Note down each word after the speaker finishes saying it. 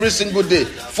every single day.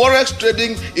 Forex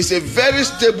trading is a very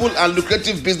stable and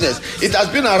lucrative business. It has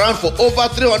been around for over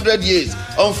 300 years.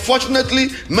 Unfortunately,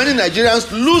 many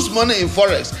Nigerians lose money in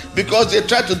Forex because they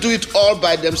try to do it all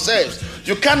by themselves.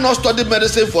 You cannot study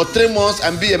medicine for 3 months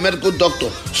and be a medical doctor.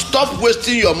 Stop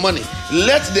wasting your money.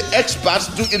 Let the experts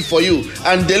do it for you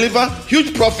and deliver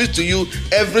huge profits to you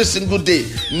every single day.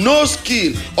 No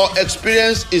skill or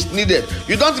experience is needed.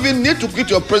 You don't even need to quit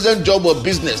your present job or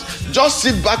business. Just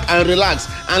sit back and relax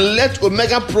and let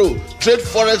Omega Pro trade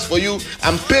Forex for you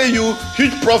and pay you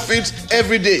huge profits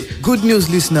every day. Good news,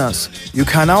 listeners. You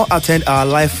can now attend our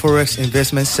live Forex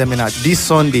investment seminar this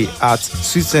Sunday at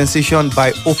Sweet Sensation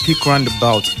by Optic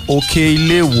Roundabout,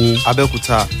 Okeilewo,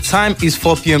 Abeokuta. Time is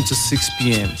 4 p.m. to 6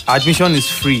 p.m. Admission is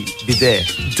free. Be there.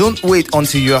 Don't wait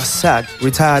until you are sacked,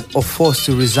 retired, or forced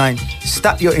to resign.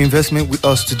 Start your investment with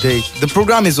us today. The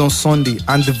program is on Sunday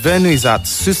and the venue is at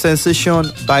Sweet Sensation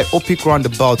by Optic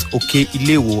Roundabout,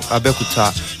 Okeilewo,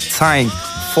 Abeokuta. Time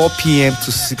 4 p.m.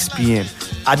 to 6 p.m.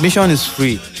 Admission is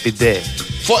free. Be there.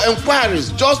 For inquiries,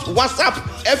 just WhatsApp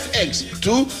FX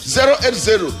to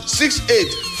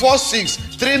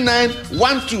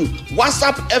 08068463912.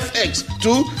 WhatsApp FX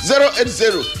to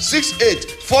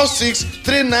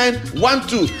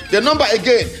 08068463912. The number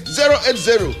again,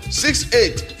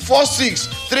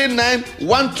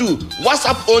 08068463912.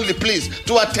 WhatsApp only, please,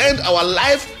 to attend our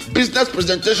live business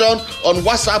presentation on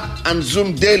WhatsApp and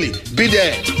Zoom daily. Be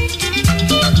there.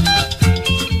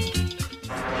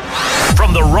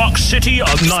 From the rock city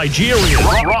of Nigeria.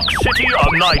 Rock city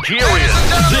of Nigeria.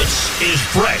 This is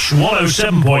Fresh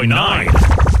 107.9.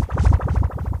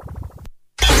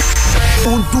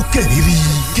 Ondo Keriri.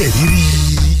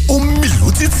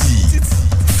 Omilu titi.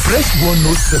 Fresh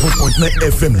 107.9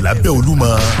 FM lábẹ́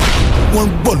Olúmọ. Wọ́n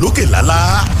gbọ́ lókè lálá.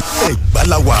 Ẹ̀gbá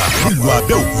la wà nílùú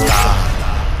Abẹ́òkúta.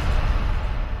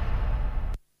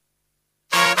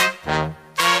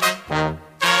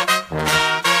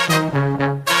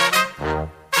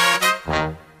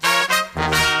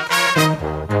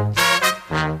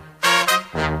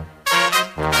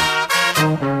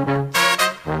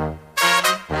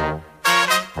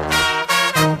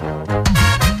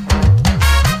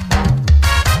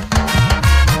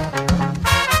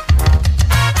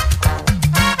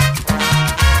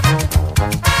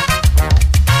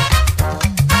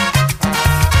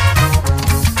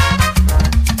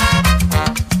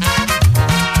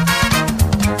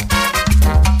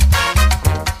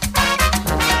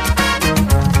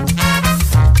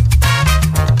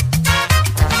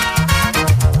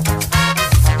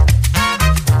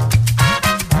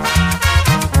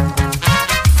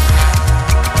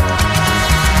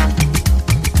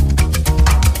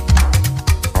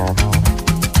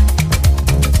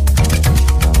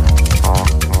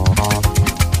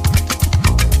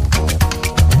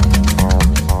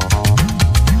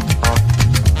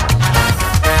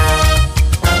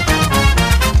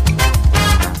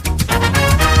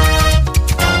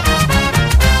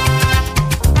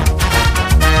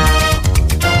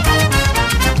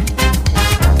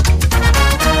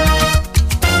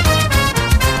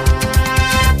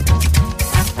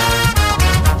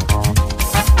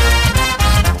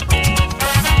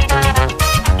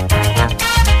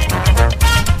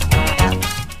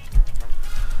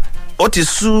 Ó ti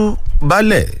sú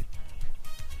baálẹ̀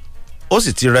ó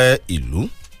sì ti rẹ ìlú.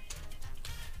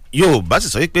 Yorùbá sì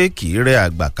sọ pé kì í rẹ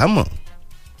àgbà kámọ̀,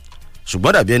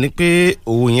 ṣùgbọ́n dàbí ẹni pé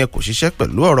owó yẹn kò ṣiṣẹ́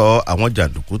pẹ̀lú ọ̀rọ̀ àwọn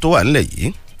jàǹdùkú tó wà nílẹ̀ yìí.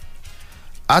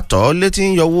 Àtọ̀ létí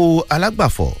ń yọwọ́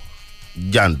alágbàfọ̀,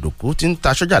 jàǹdùkú tí ń ta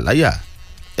sọ́jà láyà,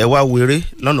 ẹ wá wéré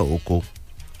lọ́nà oko.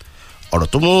 Ọ̀rọ̀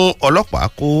tó mú ọlọ́pàá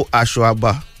kó aṣọ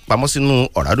aba pamọ́ sínú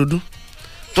ọ̀rá dúdú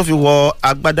tó fi wọ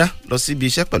agbádá lọ síbi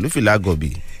iṣẹ́ pẹ̀lú fìlà gọ̀bì.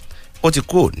 Ó ti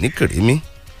kó ní kèrèmí.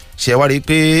 Ṣé wá rí i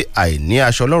pé àìní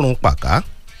aṣọ lọ́rùn pàká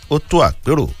ó tó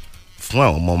àpérò fún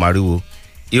àwọn ọmọ mariwo.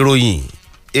 Ìròyìn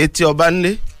etí ọba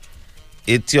ńlé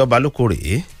etí ọba lóko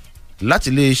rèé láti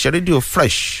lè ṣe rédíò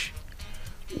Fresh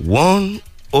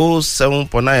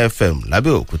 107.9 FM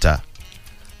lábẹ́òkúta.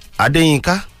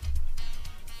 Adéyínká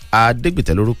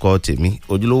Adégbìtẹ́ lórúkọ tèmi,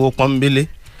 ojúlówó pọ́nbélé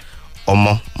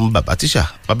ọmọ bàbá tíṣà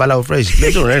babaláwo Fresh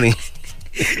lẹ́dùn rẹ́rìn.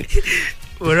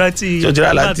 Ọ̀rọ̀ tí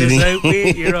nígbà tó sọ pé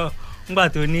irọ́ nígbà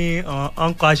tó ní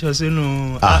ọ̀nkọ́ aṣọ sínú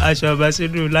aṣọ ọba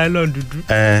sínú nylon dúdú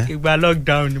ìgbà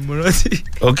lockdown ni mo rántí.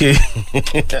 Ok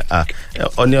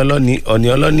ọ̀ní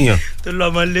ọlọ́nìyàn tó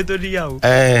lọ́mọ ilé tó níyàwó.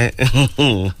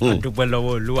 Dúpẹ́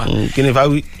lọ́wọ́ Olúwa. Kí ni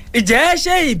fáwí. Ìjẹ́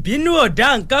ṣé ìbínú ò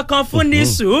dá nǹkan kan fún ní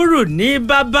sùúrù ní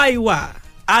bàbá ìwà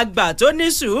àgbà tó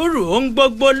ní sùúrù ohun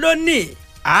gbogbo lónìí.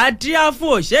 Àdíá fún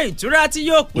òṣè ìtura tí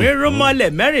yóò pín rúmọlẹ̀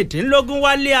 16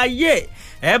 wálé ayé.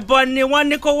 Ẹbọ ni wọ́n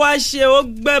ní kó wá ṣe ó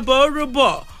gbẹ́bọ rúbọ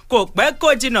kò pẹ́ kò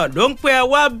jìnnà ló ń pẹ́ ẹ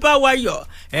wá bá wa yọ̀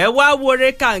ẹ wá wore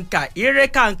kàǹkà ire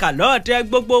kàǹkà lọ́ọ̀dẹ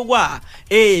gbogbo wa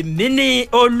èmi ní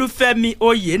Olúfẹ́mi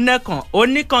Oyènẹ́kan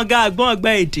oníkanga àgbọ̀n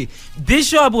ọgbà èdè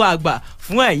bíṣọ̀bù àgbà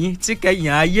fún ẹ̀yin tí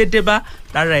kẹyìn ayédèbá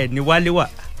lára ẹ̀ ní Wálé wà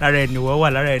lára ẹ̀ ní wọ́n wà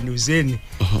lára ẹ̀ ní Hussein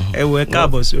ẹ wọ ẹ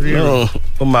káàbọ̀ sórí rẹ̀.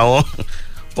 ó máa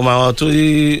wọn tó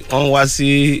wọ́n wá sí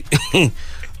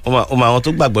ó máa wọn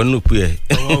tó gbàgbọ́ nínú pé ẹ̀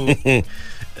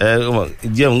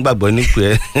jẹ́ òun gbàgbọ́ nínú pé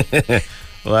ẹ̀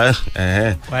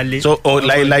Wálé so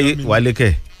láyéláyé Wálé kẹ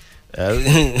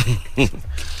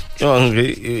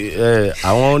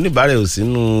àwọn oníbàárẹ̀ ò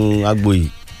sínú agbo yìí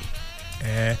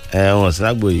wọn sínú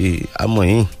agbo yìí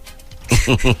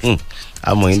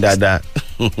amọ̀ yín dáadáa.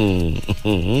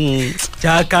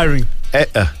 jákàrin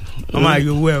wọ́n máa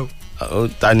yọ owó ẹ o.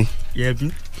 ta ni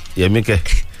Yẹmí kẹ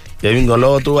Yẹmí gan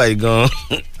lọ́wọ́ tó wà yìí gan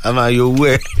a máa yọ owó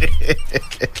ẹ.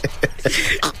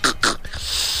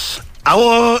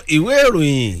 àwọn ìwé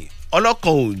ìròyìn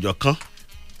ọlọ́kan òòjọ̀kan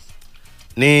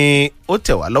ni ó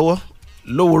tẹ̀ wá lọ́wọ́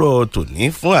lówùúrọ̀ tòní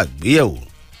fún àgbéyẹ̀wò.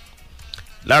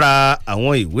 lára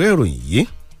àwọn ìwé ìròyìn yìí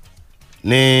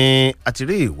ni a ti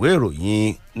rí ìwé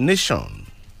ìròyìn Nation,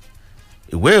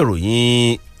 ìwé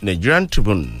ìròyìn Nigerian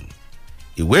Tribune,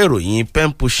 ìwé ìròyìn Pen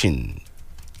Pushing,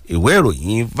 ìwé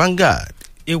ìròyìn Vanguard,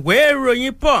 ìwé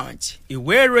ìròyìn Punch,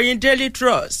 ìwé ìròyìn Daily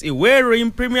Trust, ìwé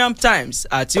ìròyìn Premium Times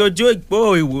àti ojú ìgbó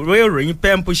ìwé ìròyìn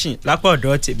Pen Pushing lápá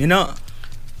ọ̀dọ̀ tèmi náà.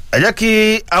 ẹ jẹ́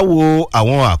kí a wo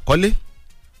àwọn àkọlé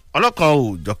ọlọ́kan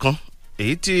òòjọ̀kan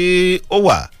èyí tí ó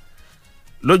wà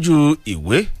lójú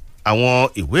àwọn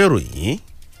ìwé ìròyìn.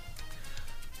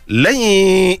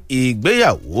 lẹ́yìn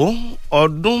ìgbéyàwó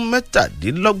ọdún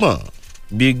 17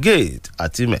 Bill Gates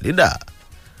àti Melinda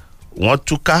wọ́n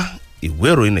túká. ìwé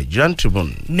ìròyìn Nigerian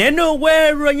Tribune. nínú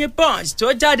ìwé ìròyìn Punch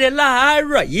tó jáde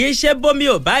láàárọ̀ yìí ṣé bómi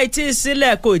ò bá tí ì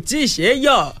sílẹ̀ kò tí ì ṣe é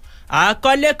yọ̀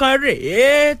àkọlé kan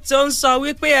rèé tó ń sọ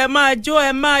wípé ẹ máa jó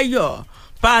ẹ máa yọ̀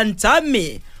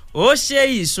Pantami ó ṣe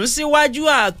ìsúnsíwájú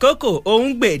àkókò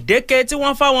ohun gbèdéke tí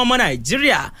wọ́n fáwọn ọmọ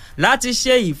Nàìjíríà láti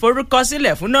ṣe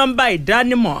ìforúkọsílẹ̀ fún nọ́mbà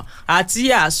ìdánimọ̀ àti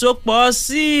àsopọ̀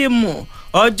síìmù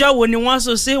ọjọ́ wo ni wọ́n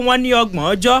sọ sí wọn ní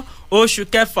 30 ọjọ́ oṣù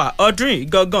kẹfà ọdún yìí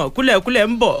gangan kúlẹ̀kúlẹ̀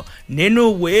ń bọ̀ nínú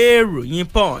ìwé ìròyìn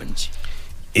Punch.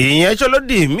 ìyẹn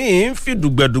ṣọlódì míì ń fi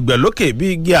dùgbẹ̀dùgbẹ̀ lókè bí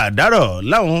igi àdárọ̀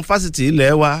láwọn fásitì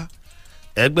ilẹ̀ wa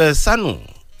ẹgbẹ́ SANU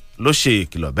ló ṣe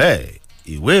ìkìlọ̀ bẹ́ẹ̀.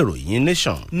 ìwé ìròyìn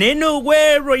Nation. nínú ìwé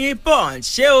ìròyìn Punch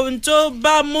ṣé ohun tó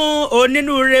bá mú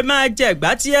onínúure máa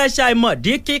jẹ̀gbá tí ẹ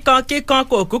ṣàìmọ̀dí kíkan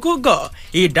kò kúkú gọ̀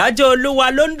ìdájọ́ Olúwa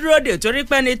ló ń dúró dè torí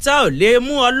pẹ́ni tá ò lè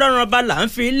mú Ọlọ́run ọba là ń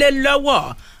fi lé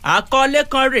lọ́wọ́ àkọlé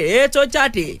kan rèé tó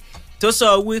jáde tó sọ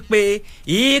wípé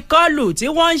ìkọlù tí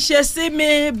wọ́n ń ṣe sí mi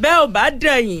bẹ́ẹ̀ ò bá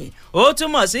dẹ̀yìn ó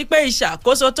túmọ̀ sí pé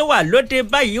ìṣàkóso tó wà lóde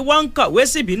báyìí wọ́n ń kọ̀wé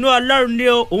síbínú Ọlọ́run ní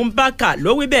òun bá kà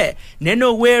ló wí bẹ́ẹ̀ nínú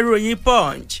ìwé ìròyìn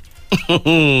Punch.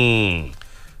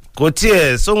 kò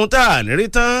tiẹ̀ sóhun tá à ní rí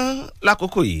tán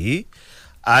lákòókò yìí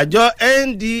àjọ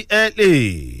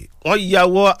NDLEA wọ́n ya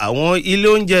wọ àwọn ilé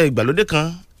oúnjẹ ìgbàlódé kan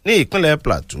ní ìpínlẹ̀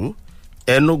Plateau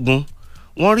Enugu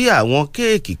wọ́n rí àwọn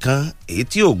kéèkì kan èyí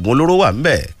tí oògùn olóró wà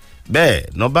ńbẹ̀ bẹ́ẹ̀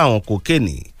náà bá àwọn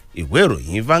kokéènì. ìwé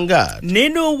ìròyìn Vanguard.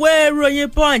 nínú ìwé ìròyìn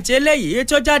Punch eléyìí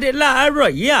tó jáde láàárọ̀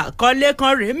yìí àkọlé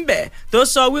kan rèé ń bẹ̀ tó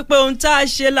sọ wípé ohun tá a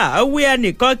ṣe là á wí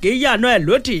ẹnìkan kì í yànà ẹ̀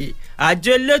lódì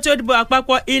àjọ elétò ìdìbò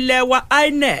àpapọ̀ ilẹ̀ wa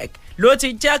INEC ló ti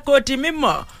jẹ́ kó di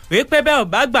mímọ̀ wípé bẹ́ẹ̀ ò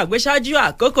bá gbàgbé ṣáájú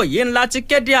àkókò yìí ńlá ti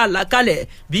kéde àlàkalẹ̀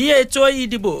bí ètò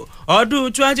ìdìbò ọdún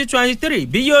 2023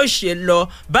 bí yóò ṣe lọ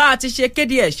bá a ti ṣe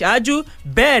kéde ẹ̀ ṣáájú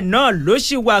bẹ́ẹ̀ náà ló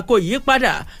ṣì wà kó yí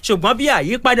padà ṣùgbọ́n bí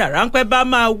àyípadà ráńpẹ́ bá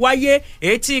máa wáyé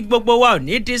etí gbogbo wa ò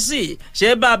ní di sí ṣé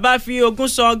bá a bá fi ogún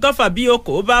san ọgọ́fà bí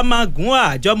okòó bá máa gún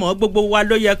àjọmọ́ gbogbo wa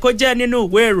ló yẹ kó jẹ́ nínú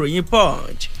ìwé ìròyìn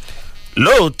Punch.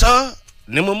 lóòótọ́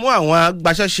ni mo mú àwọn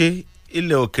agbaṣẹ́ṣe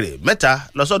ilẹ̀ òkèrè 3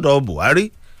 lọ sọ́dọ̀ Buhari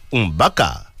Mbaka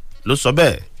ló sọ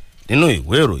bẹ́ẹ̀ nínú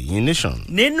ìwé ìròyìn Nation.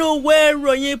 nínú ìwé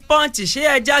ìròyìn Punch ṣé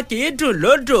ẹja kì í dùn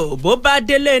lódò bó bá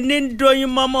délé ní doyin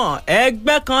mọ́mọ́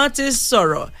ẹgbẹ́ kan ti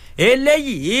sọ̀rọ̀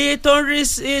eléyìí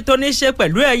tó ní ṣe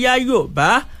pẹ̀lú ẹ̀yà Yorùbá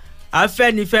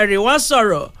Afẹ́nifẹ́re wọ́n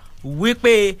sọ̀rọ̀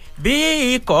wípé bí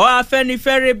ikọ̀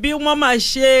Afẹ́nifẹ́re bí wọ́n máa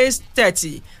ṣe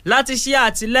tẹ̀tì láti ṣe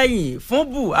àtìlẹ́yìn fún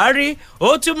Buhari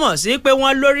ó túmọ̀ sí pé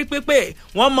wọ́n lórí pípé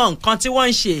wọ́n mọ nǹkan tí wọ́n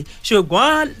ń ṣe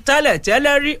ṣùgbọ́n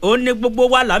tẹ́lẹ̀tẹ́lẹ̀ rí òun ni gbogbo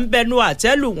wa là ń bẹnu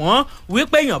àtẹ́lù wọn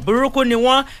wípé èèyàn burúkú ni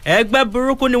wọ́n ẹgbẹ́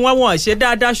burúkú ni wọ́n ṣe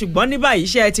dáadáa ṣùgbọ́n ní báyìí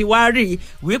iṣẹ́ ti wá rí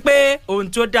wípé ohun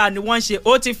tó dáa ni wọ́n ṣe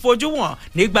ó ti fojú wọn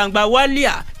ní gbangba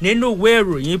wálíà nínú ìwé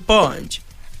ìròyìn Punch.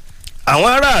 àwọn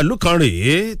aráàlú kan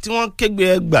rèé tí wọ́n kégbe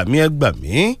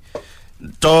ẹgbàmí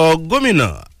tọ gómìnà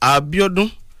Abíọ́dún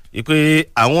ìpè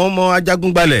àwọn ọmọ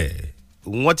ajagunbalẹ̀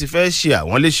wọ́n ti fẹ́ ṣe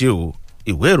àwọn léṣe o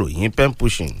ìwé ìròyìn pen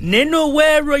pushing. nínú ìwé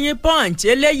ìròyìn punch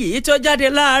eléyìí tó jáde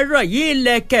láàárọ̀ yìí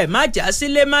ilẹ̀kẹ̀ má já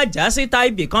sílé má já síta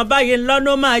ibì kan báyìí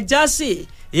lọ́nà máa já sí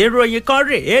ìròyìn kan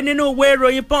rèé nínú ìwé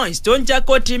ìròyìn punch tó ń jẹ́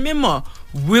kó di mímọ̀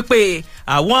wípé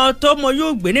àwọn tó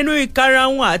mọyú gbé nínú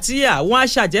ìkarahun àti àwọn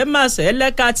aṣàjẹmàṣẹ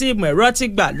lẹ́ka tí ìmọ̀ ẹ̀rọ ti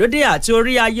gbà lóde àti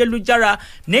orí ayélujára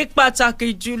ní pàtàkì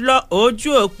jùlọ ojú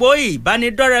òpó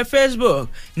ìbánidọ́rẹ̀ẹ́ Facebook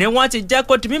ni wọ́n ti jẹ́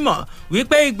kó di mímọ̀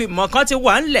wípé ìgbìmọ̀ kan ti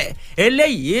wà ńlẹ̀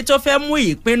eléyìí tó fẹ́ mú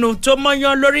ìpinnu tó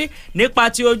mọ́yán lórí nípa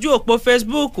ti ojú òpó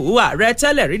Facebook ààrẹ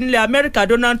tẹ́lẹ̀ rí nílẹ̀ Amẹ́ríkà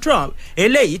Donald Trump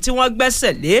eléyìí tí wọ́n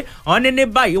gbẹ́sẹ̀ lé wọn ní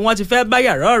báyìí wọ́n ti fẹ́ bá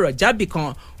yàrá ọ̀rọ̀ jábì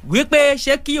kan wípé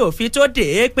ṣé kí òfin tó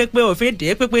dé pínpín òfin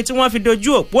dé pínpín tí wọ́n fi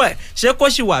dojú òpó ẹ̀ ṣé kó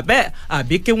sì wà bẹ́ẹ̀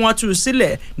àbí kí wọ́n tú u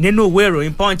sílẹ̀ nínú ìwé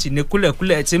ìròyìn Punch ní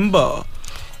kúlẹ̀kúlẹ̀ tí ń bọ̀.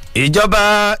 ìjọba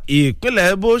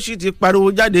ìpínlẹ̀ Bauchi ti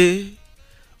pariwo jáde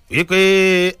wípé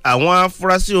àwọn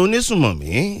afurasí onísùmọ̀mí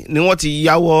ni wọ́n ti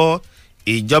yáwọ́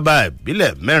ìjọba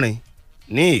ìbílẹ̀ 4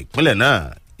 ní ìpínlẹ̀ náà.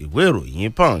 ìwé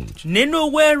ìròyìn Punch. nínú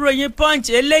ìwé ìròyìn Punch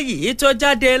eléyìí tó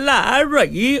jáde láàárọ̀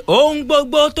yìí ohun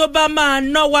gbogbo tó bá máa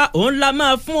ná wa òun la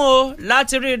máa fún o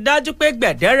láti rí i dájú pé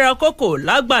gbẹ̀dẹ́rẹ́ kókò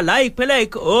lágbàlá ìpínlẹ̀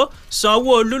Èkó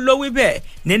Sanwó-Olú ló wí bẹ́ẹ̀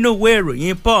nínú ìwé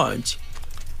ìròyìn Punch.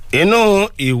 inú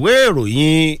ìwé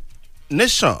ìròyìn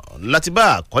Nation láti bá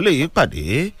àkọlé yìí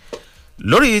pàdé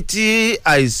lórí ti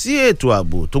àìsí ètò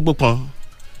ààbò tó gbópọn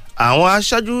àwọn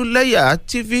aṣáájú lẹ́yà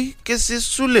TV ké sí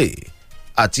Sule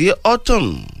àti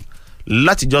Autumn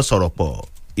láti jọ sọ̀rọ̀ pọ̀.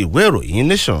 ìwé ìròyìn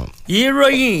Nation.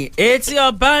 ìròyìn etí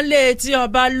ọba ńlẹ̀ etí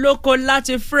ọba lóko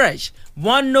láti Fresh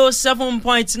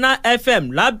 107.9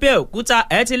 FM lábẹ́òkúta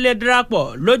ẹ ti lè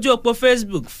darapọ̀ lójú òpó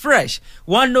Facebook Fresh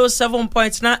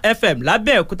 107.9 FM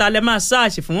lábẹ́òkúta lẹ máa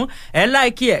sáàṣì fún ẹ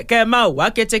láìkí ẹ kẹ́ ẹ máa wá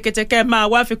kétékété kẹ́ ẹ máa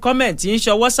wá fi kọ́mẹ̀ntì ń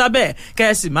ṣọwọ́ sábẹ́ kẹ́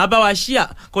ẹ sì máa bá wa ṣíà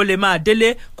kó lè máa délé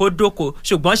kó dóko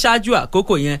ṣùgbọ́n ṣáájú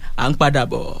àkókò yẹn à ń padà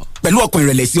bọ̀. pẹ̀lú ọkàn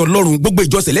ìrẹ̀lẹ̀ sí Ọlọ́run gbogbo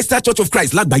ìjọ Celestial Church of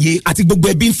Christ lágbàáyé àti gbogbo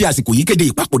ẹbí ń fi àsìkò yìí kéde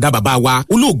ìpapòdà bàbá wa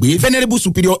olóògbé Venerable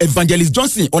Superior Evangelist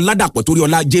Johnson Ọládàpọ̀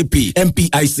Toríọlá JP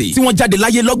MPIC tí wọ́n jáde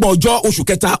láyé lọ́gbọ̀n ọjọ́ oṣù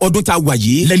kẹta ọdún tá a wà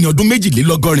yìí lẹ́ni ọdún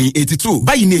 82.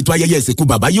 báyìí ni ètò ayẹyẹ ìsìnkú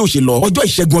bàbá yóò ṣe lọ ọjọ́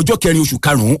ìṣẹ́gun ọjọ́ 4 oṣù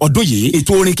karùn-ún ọdún yìí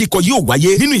ètò orin kíkọ yóò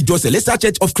wáyé nínú ìjọ Celestial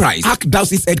Church of Christ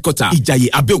Archdiocese Headquarter Ìjàyè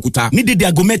Abẹ́òkúta ní dédé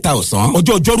aago 3 ọ̀sán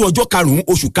ọjọ́ ọjọ́rú ọjọ́ karùn-ún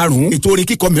oṣù karùn-ún ètò orin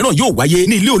kíkọ mìíràn yóò wáyé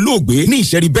ní ilé olóògbé ní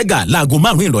Ìṣẹ́rí Bẹ́gà láago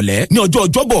 5 ìrọ̀lẹ́ ní ọjọ́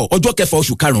ọjọ́bọ̀ ọjọ́ 6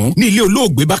 oṣù karùn-ún ní ilé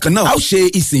olóògbé bákan náà a ó ṣe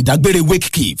ìsìn ìdágbére wake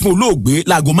keep fún olóògbé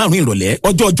láago 5 ìrọ̀lẹ́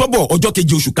ọjọ́ ọjọ́bọ̀ ọjọ́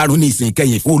 7 oṣù karùn-ún ní ìsìn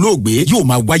ìkẹyìn fún olóògbé yóò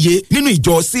máa wáyé nínú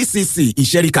ìjọ CCC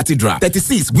Ìṣẹ́rí Cathedral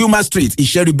 36 Wilma Street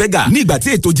Ìṣẹ́rí Bẹ́gà ní ìgbà tí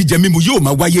ètò jíjẹ mímu yóò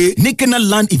máa wáyé ní Canaan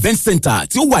Land Event Center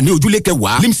tí ó wà ní ojúlé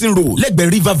 10 Limson Road lẹ́gbẹ̀ẹ́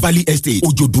River Valley Estate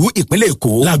Òjòdú ìpínlẹ̀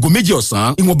Èkó láago 2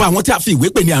 ọ̀sán ìwọ̀nba àwọn tí a fi ìwé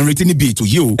pè ní àrètí níbi ètò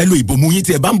yìí o ẹ lo ìbomú yín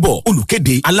tí ẹ bá ń bọ̀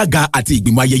olùkéde alága àti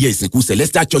ìgbìmọ̀ ayẹyẹ ìsìnkú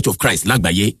Celestial Church of Christ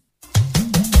lágbàáyé.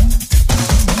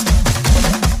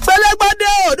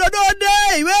 òdodo dé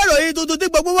ìwé ìròyìn tuntun tí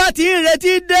gbogbo wa ti ń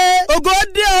retí dé ògo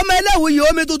dé ọmọ ẹlẹ́wùyí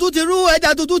omi tuntun ti rú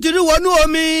ẹja tuntun ti rú wọnú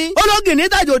omi ológìní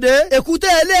tàjòdè èkúté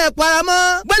ilé ẹ̀ paramọ́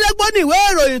gbélégbó ní ìwé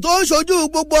ìròyìn tó ń ṣojú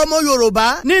gbogbo ọmọ Yorùbá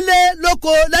nílé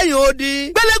lóko lẹ́yìn odi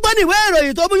gbélégbó ní ìwé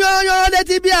ìròyìn tó mú yánnyán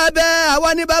létí bí abẹ àwa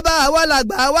ní bàbá àwa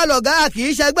làgbà àwa lọ̀gá kì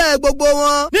í ṣẹgbẹ́ gbogbo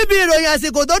wọn níbi ìròyìn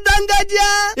àsìkò tó dángájíá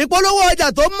ìpolówó ọjà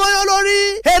tó mọ́yán lórí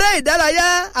eré ìdárayá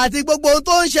àti gbogbo ohun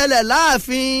tó ń ṣẹlẹ̀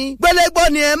láàfin gbélégbó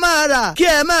ni ẹ máa rà kí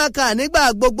ẹ máa kà nígbà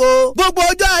gbogbo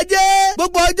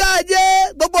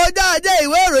ọjọ́ ajé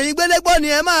ìwé ìròyìn gbélégbó ni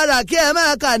ẹ máa rà kí ẹ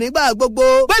máa kà nígbà gbogbo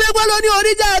gbélégbó ló ní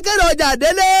oríjà kéré ọjà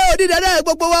délé odídẹrẹ́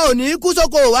gbogbo wa ò ní kú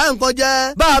sóko wá nǹkan jẹ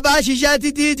bá a bá ṣiṣẹ́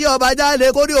títí tí ọba jáde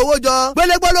kórí owó jọ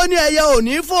gbélégbó ló ní ẹyẹ ò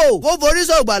ní fò kó forí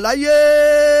sọ̀gbà láyé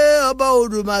ọba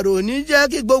Olódùmarè ò ní jẹ́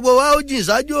kí gbogbo wa ó jìn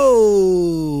sájò.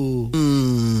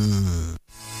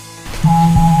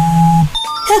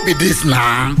 Who be this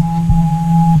now?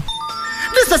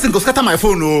 This person go scatter my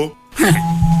phone, oh.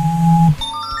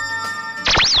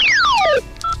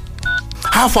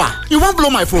 How far? You won't blow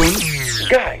my phone?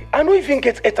 Guy, I no even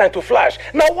get airtime to flash.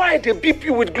 Now why they beep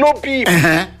you with glow beep?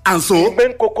 And so? The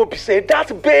main Coco be say,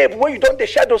 that babe, where you done the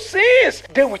shadow since,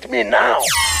 they with me now.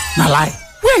 Now lie.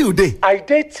 Where you dey? I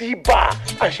dey T-bar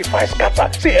and she find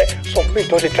scatter. See, some men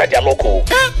don't they try their local.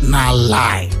 Now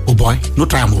lie. Oh boy, no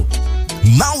try more.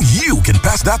 Now you can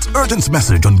pass that urgent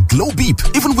message on Glow Beep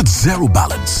even with zero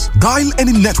balance. Dial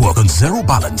any network on zero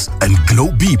balance and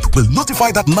Glow Beep will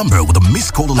notify that number with a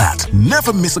missed call alert.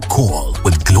 Never miss a call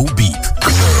with Glow Beep.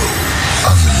 Glow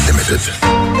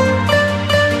Unlimited.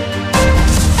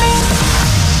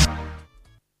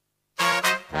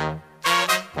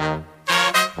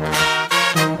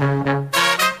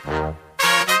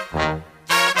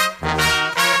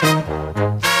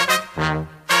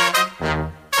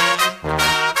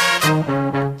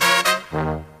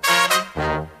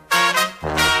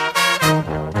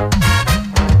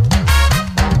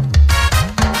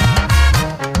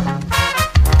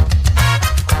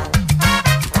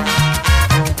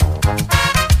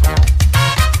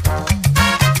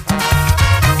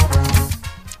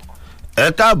 ẹ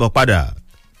káàbọ̀ padà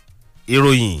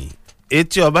ìròyìn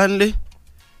etí ọba ńlé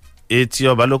etí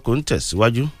ọba lóko ń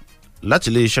tẹ̀síwájú láti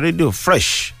lè ṣe rédíò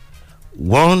fresh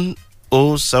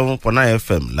 107.9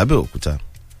 FM lábẹ́òkúta.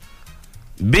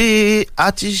 bí a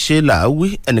ti ṣe làáwí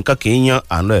ẹnìkan kì í yan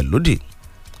àna ẹ̀ lódì.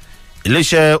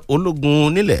 iléeṣẹ́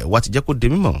ológun nílẹ̀ wa ti jẹ́ kó di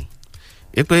mímọ̀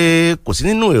pé kò sí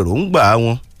nínú èròǹgbà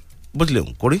wọn bó tilẹ̀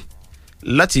ń kórí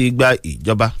láti gba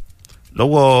ìjọba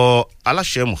lọ́wọ́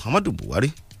aláṣẹ Muhammadu Buhari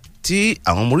tí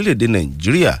àwọn ọmọ orílẹ̀-èdè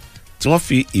Nàìjíríà tí wọ́n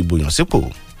fi ìbò yàn sípò.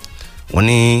 wọ́n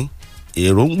ní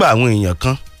èròǹgbà àwọn èèyàn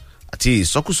kan àti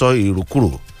ìsọkúsọ ìròkúrò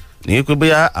ní pé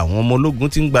bóyá àwọn ọmọ ológun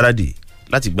ti ń gbáradì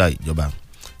láti gba ìjọba.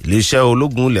 iléeṣẹ́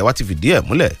ológun ilẹ̀ wa ti fìdí ẹ̀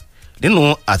múlẹ̀ nínú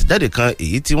àtẹ̀jáde kan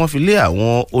èyí tí wọ́n fi lé àwọn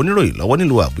oníròyìn lọ́wọ́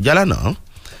nílùú Àbújá lánàá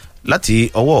láti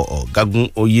ọwọ́ ọ̀gágun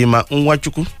Oyema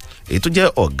Nwachukwu èyí tó jẹ́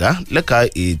ọ̀gá lẹ́ka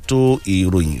ètò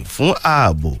ìròyìn fún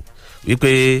ààbò wípé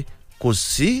kò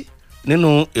sí nínú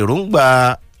èròǹgbà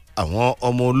àwọn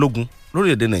ọmọ ológun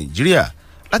lórílẹ̀‐èdè Nàìjíríà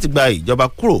láti gba ìjọba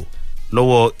kúrò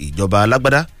lọ́wọ́ ìjọba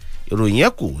alágbádá. ìròyìn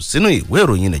yẹn kù sínú ìwé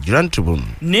ìròyìn Nigerian Tribune.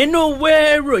 nínú ìwé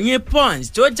ìròyìn Punch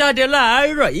tó jáde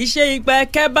láàárọ̀ iṣẹ́ ìgbà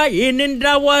ẹ̀kẹ́ báyìí ní ń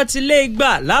dáwọ́ tilé ìgbà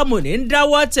láàmú ní ń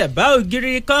dáwọ́ tẹ̀bá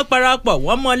ògiri kan parapọ̀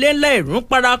wọ́n mọ́lé lẹ́ẹ̀rún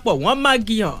parapọ̀ wọ́n má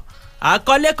gíyàn.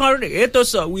 àkọlé kan rèé tó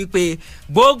sọ wípé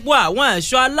gbogbo àwọn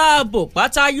ẹ̀ṣọ́ aláàbò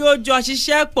pátá yóò jọ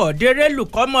ṣiṣẹ́ pọ̀ déré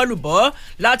lùkọ́mọlùbọ́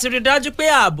láti rí dájú pé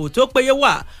ààbò tó péye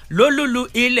wà lólùlù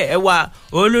ilẹ̀ wa.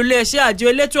 olùléeṣẹ́ àjọ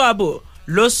elétò ààbò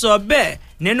ló sọ bẹ́ẹ̀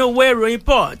nínú ìwé ìròyìn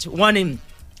Punch. wọ́n ní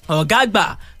ọ̀gá àgbà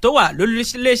tó wà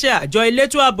lórílẹ̀-èdè àjọ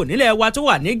elétò ààbò nílẹ̀ wa tó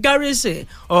wà ní Garrison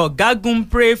ọ̀gágun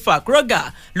Pray Fakroga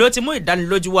ló ti mú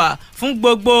ìdánilójú wá fún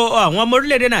gbogbo àwọn ọmọ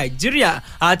orílẹ̀-èdè Nàìjíríà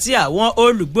àti àwọn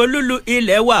olùgbòlùlù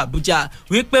ilẹ̀ wa Àbújá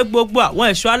wípé gbogbo àwọn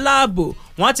ẹ̀ṣọ́ aláàbò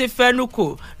wọ́n ti fẹnu kò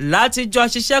láti jọ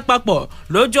ṣiṣẹ́ papọ̀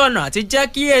lójú ọ̀nà àti jẹ́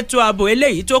kí ètò ààbò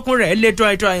eléyìí tó kún rẹ̀ lé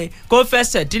dọ́ìdọ́ì kó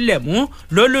fẹsẹ̀ dílẹ̀ mú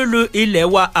lólùlù ilẹ̀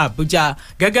wa Àbújá.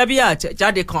 gẹ́gẹ́ bí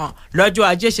àtẹ̀jáde kan lọ́jọ́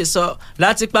ajé ṣe sọ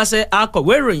láti pàṣẹ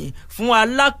akọ̀wé ìròyìn fún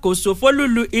alákòóso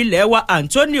fólùlù ilẹ̀ wa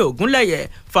Anthony Ogunleye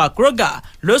Fakroga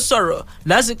ló sọ̀rọ̀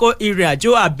lásìkò ìrìn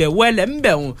àjò àbẹ̀wò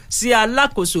ẹlẹ́mbẹ̀hùn sí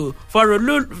alákòóso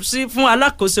fún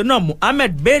alákòóso náà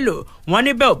Muhammed Bello. wọ́n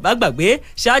níbẹ̀ ò bá gbàgbé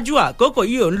ṣáájú àkókò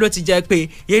yìí òun ló ti jẹ́ pé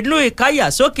inú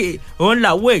ìkáyàsókè òun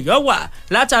làwọn èèyàn wà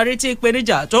látàrí tí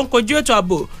ìpèníjà tó ń kojú ètò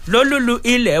ààbò lólùlù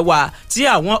ilẹ̀ wa tí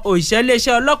àwọn òṣìṣẹ́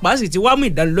iléeṣẹ́ ọlọ́pàá sì ti wá mú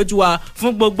ìdánilójú wa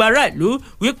fún gbogbo ará ìlú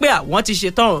wípé àwọn ti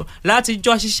ṣetán láti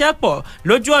jọ ṣiṣẹ́ pọ̀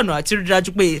lójú ọ̀nà àti rí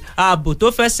dájú pé ààbò tó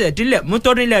fẹsẹ̀ dílẹ̀ mú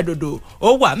torílẹ̀ dòdò ó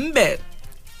wà ńbẹ̀.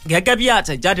 gẹ́gẹ́ bí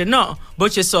àtẹ̀jáde náà bó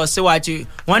ṣe sọ síwájú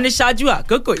wọn ní ṣáájú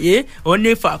àkókò yìí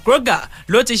òní Fakroga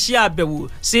ló ti ṣe àbẹ̀wò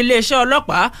sí iléeṣẹ́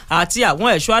ọlọ́pàá àti àwọn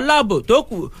ẹ̀ṣọ́ aláàbò tó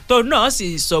kù tó náà sì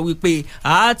sọ wípé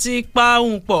a ti pa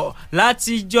òun pọ̀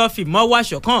láti jọ fìmọ́ wá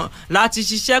ṣọ̀kan láti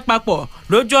ṣiṣẹ́ papọ̀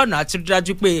lójú ọ̀nà àti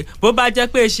dájú pé bó bá jẹ́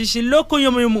pé ṣinṣin ló kún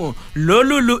yunmuyumu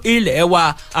lólùlù ilẹ̀ wa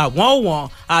àwọn òwọ̀n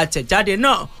àtẹ̀jáde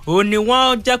náà òun ni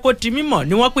wọ́n jẹ́ kó di mímọ̀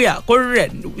ni wọ́n pe àkórí rẹ̀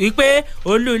wípé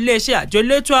olú iléeṣẹ́ àjọ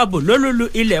elétò ààbò lólùlù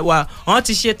ilẹ̀ wa wọ́n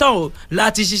ti ṣetán o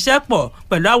láti ṣiṣẹ́ pọ̀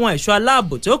pẹ̀lú àwọn ẹ̀ṣọ́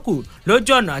aláàbò tó kù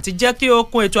lójú ọ̀nà àti jẹ́ kí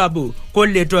okun ètò ààbò kó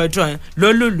lè dọ̀ọ̀dọ̀ọ̀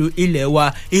lólùlù ilẹ̀ wa.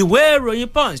 ìwé ìròyìn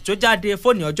Punch tó jáde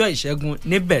fóònù ọjọ́ ìṣẹ́gun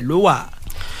níbẹ̀ ló wà.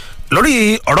 lórí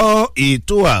ọ̀rọ̀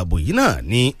ètò ààbò yìí náà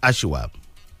ni a ṣì wà.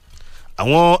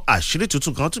 àwọn àṣírí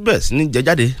tuntun kan tún bẹ̀rẹ̀ sí ní jẹ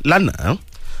jáde lánàá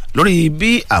lórí bí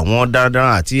àwọn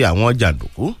darandaran àti àwọn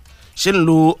jàǹdùkú ṣe ń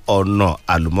lo ọ̀nà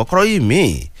àlùmọ́kọ́rọ́ yìí míì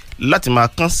láti máa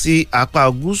kán sí apá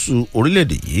gúúsù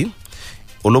orílẹ̀-èdè yìí.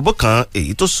 olóbó kan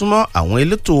èyí tó súnmọ́ àwọn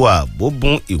elétò ààbò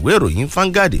bùn ìwé ìròyìn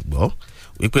Vanguard gbọ́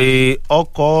wípé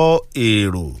ọkọ̀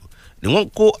èrò ni wọ́n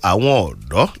kó àwọn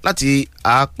ọ̀dọ́ láti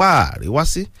apá àríwá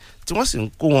sí tí wọ́n sì ń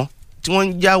kó wọn tí wọ́n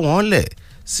ń já wọn lẹ̀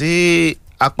sí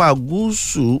apá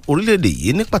gúúsù orílẹ̀-èdè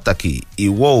yìí ní pàtàkì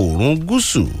ìwọ̀ oòrùn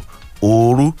gúúsù.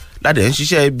 òru ládẹ̀ ń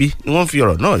ṣiṣẹ́ ibi ni wọ́n fi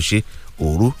ọ̀rọ̀ náà ṣe.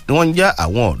 òru ni wọ́n ń já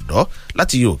àwọn ọ̀dọ́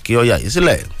láti òkè ọya yìí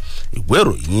sílẹ̀. ìwé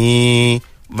ìròyìn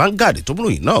Vanguard tó múlò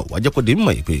yìí náà wá jẹ́ kó di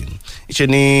mímọ̀ yìí pé ṣe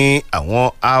ni àwọn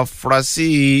afurasí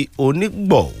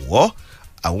onígbọ̀wọ́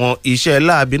àwọn iṣẹ́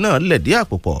láabi náà lẹ̀dí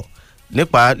àpò pọ̀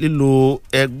nípa lílo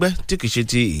ẹgbẹ́ tí kìí ṣe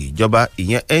ti ìjọba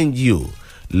ìyẹn NGO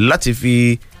láti fi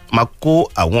máa kó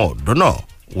àwọn ọ̀dọ́ náà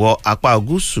wọ apá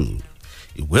gúúsù.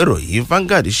 ìwé ìròyìn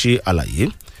Vanguard ṣe àlàyé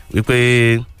wípé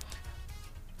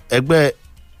ẹgbẹ́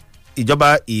ìjọba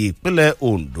ìpínlẹ̀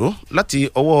Ondo láti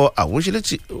ọwọ́ àwọn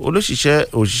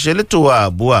òṣìṣẹ́ létò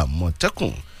ààbò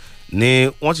Àmọ̀tẹ́kùn ni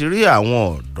wọ́n ti rí àwọn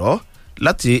ọ̀dọ́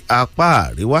láti apá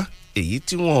àríwá èyí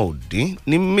tí wọn ò dín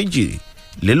ní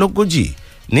 22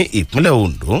 ní ìpínlẹ̀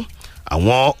Ondo.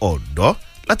 àwọn ọ̀dọ́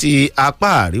láti apá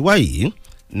àríwá yìí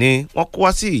ni wọ́n kó wá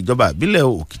sí ìjọba ìbílẹ̀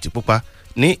Òkìtìpupa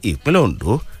ní ìpínlẹ̀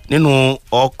Ondo nínú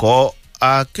ọkọ̀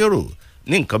akérò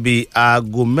ní nǹkan bíi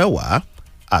aago 10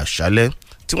 àṣálẹ́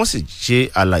tí wọ́n sì ṣe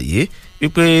àlàyé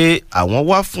wípé àwọn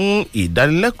wá fún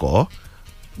ìdánilẹ́kọ̀ọ́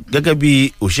gẹ́gẹ́ bí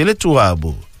òṣèlétò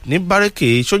ààbò ní bárẹ́kè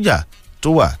sójà tó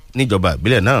wà níjọba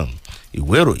ìbílẹ̀ náà.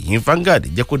 ìwé ìròyìn Vanguard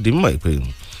jẹ́ kó di mímọ̀ pé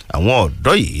àwọn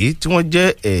ọ̀dọ́ yìí tí wọ́n jẹ́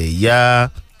ẹ̀yà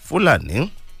Fúlàní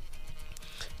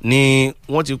ni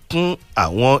wọ́n ti kún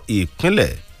àwọn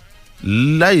ìpínlẹ̀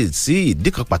láì sí ìdí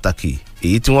kan pàtàkì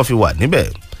èyí tí wọ́n fi wà níbẹ̀.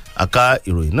 Àka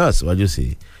ìròyìn náà síwájú sí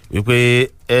wípé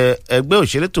ẹgbẹ́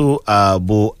òṣèlétò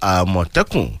ààbò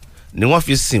Àmọ̀tẹ́kùn ni wọ́n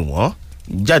fi sìn wọ́n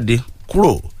jáde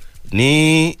kúrò ní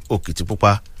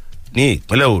Òkìtìpupa ní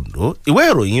ìpínlẹ̀ Ondo. ìwé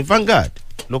ìròyìn Vanguard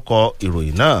ló kọ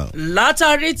ìròyìn náà.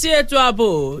 látàrí tí ètò ààbò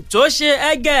tó ṣe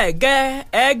ẹgẹẹgẹ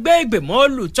ẹgbẹ́ ìgbìmọ̀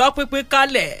olùtọpinpin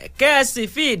kalẹ̀ kẹ́ẹ̀sì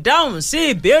fi ìdáhùn sí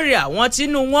ìbéèrè àwọn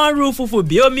tínú wọn rú fùfù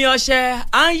bí omi ọṣẹ.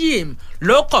 Anyim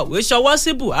ló kọ̀wé ṣọwọ́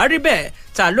sí Buhari bẹ́ẹ̀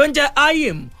ta ló ń jẹ́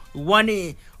Anyim wọ́n ní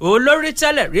olórí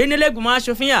tẹ́lẹ̀ rí nílẹ̀gbìmọ̀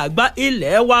aṣòfin àgbà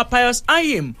ilé wa Pius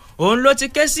Anyim òun ló ti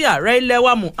ké sí ààrẹ ilé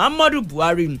wa Muhammadu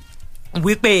Buhari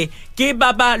wípé kí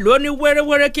baba ló ní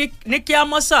wẹ́rẹ́wẹ́rẹ́ ní kí á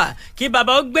mọ́sà kí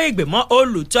baba ó gbé ìgbìmọ̀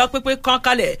olùtọpinpin kan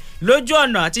kalẹ̀ lójú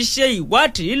ọ̀nà àti ṣe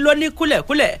ìwádìí lóní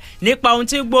kúlẹ̀kúlẹ̀ nípa ohun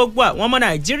tí gbogbo àwọn ọmọ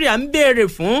Nàìjíríà ń béèrè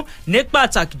fún ní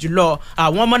pàtàkì jùlọ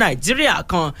àwọn ọmọ Nàìjíríà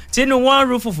kan tínú wọn ń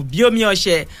ru fùfù bí omi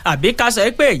ọṣẹ àbí ká sọ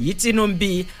pé èyí tínú ń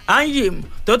bí. Anyim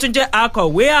tó tún jẹ́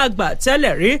akọ̀wé àgbà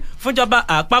tẹ́lẹ̀ rí fúnjọba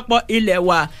àpapọ̀ ilẹ̀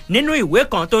wa nínú ìwé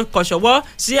kan tó kọ ṣọwọ́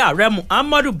sí ààrẹ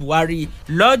Muhammadu Buhari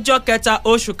lọ́jọ́ 3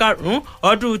 oṣù karùn-ún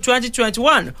ọdún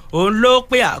 2021 òun ló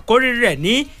pe àkórí rẹ̀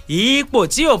ní ipò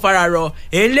tí ò fararọ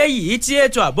eléyìí tí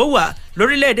ètò ààbò wà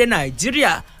lórílẹ̀‐èdè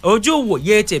Nàìjíríà ojú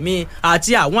wòye tèmi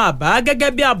àti àwọn àbá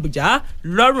gẹ́gẹ́ bí Àbújá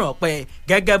lọ́rùn ọ̀pẹ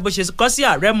gẹ́gẹ́ bó ṣe kọ́ sí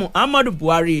ààrẹ Muhammadu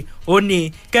Buhari ó ní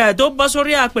kẹ́ẹ̀tó bọ́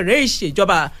sórí àpèrè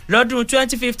ìṣèjọba lọ́dún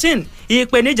 2015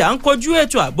 ìpèníjà ń kojú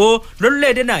ètò ààbò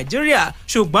lórílẹ̀‐èdè Nàìjíríà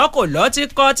ṣùgbọ́n kò lọ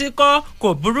tíkọ́ kò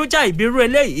burú já ìbírú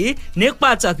eléyìí ní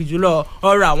pàtàkì jùlọ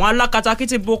ọ̀rọ̀ àwọn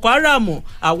alákatakítí Boko Haram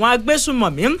àwọn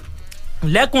agbésùmọ̀mí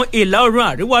lẹ́kùn ìlà oòrùn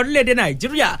àríwá orílẹ̀-èdè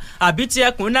Nàìjíríà àbí ti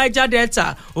ẹkùn Niger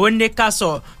Delta ó ní ká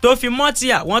sọ tó fi mọ́ ti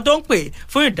àwọn tó ń pè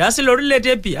fún ìdásílẹ̀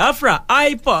orílẹ̀-èdè Biafra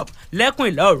IPOB lẹ́kùn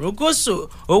ìlà oòrùn gúúsù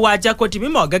ó wá jẹ́ kó di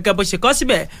mímọ̀ gẹ́gẹ́ bó ṣe kọ́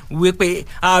síbẹ̀ wípé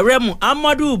ààrẹ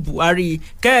Muhammadu Buhari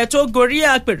kẹ́ẹ̀ tó gorí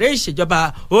àpèrè ìṣèjọba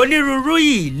onírúurú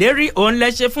ìlérí òun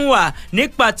lẹ́ṣẹ̀ fún wa ní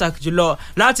pàtàkì jùlọ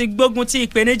láti gbógun ti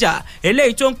ìpèníjà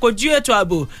eléyìí tó ń kojú ètò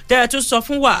ààbò tẹ́ẹ̀ tún sọ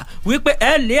fún wa wípé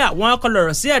ẹ lé àwọn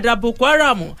akọlọ̀rọ̀ sí ẹ̀dá Boko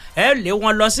Haram ẹ lé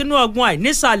wọn lọ sínú ọgbọ́n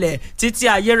àìnísàlẹ̀ títí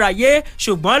ayérayé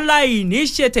ṣùgbọ́n láì ní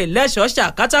ṣètè lẹ́ṣọ̀ọ́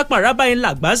ṣàkátà pàrábàyìn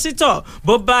làgbà sítọ̀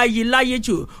bó bá yí láyé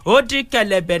jù ó dín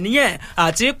kẹlẹ̀bẹ̀ nìyẹn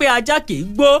àti pé ajá kì í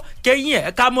gbó kéyìn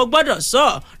ẹ̀ka mo gbọ́dọ̀ sọ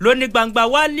lóní gbangba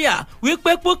wálíà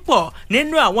wípé púpọ̀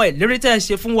nínú àwọn ìlérí tẹ́ ẹ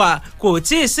ṣe fún wa kò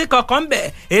tí ì sí kankan bẹ̀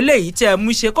eléyìí tẹ́ ẹ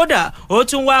mú ṣe kódà ó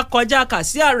tún wá kọjá kà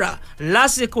sí àrà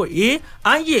lásìkò yìí.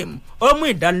 Anyim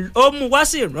ó mú wá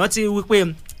sí ìrántí wípé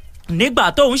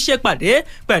nígbà tó ń ṣèpàdé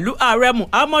pẹ̀lú ààrẹ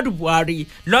Muhammadu Buhari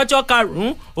lọ́jọ́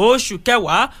 5 oṣù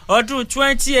kẹwàá ọdún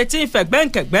 2018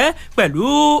 fẹ̀gbẹ́ǹkẹ̀gbẹ́ pẹ̀lú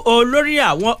olórí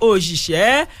àwọn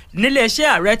òṣìṣẹ́ níléeṣẹ́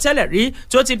ààrẹ tẹ́lẹ̀ rí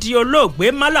tó ti di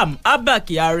olóògbé Malam Abba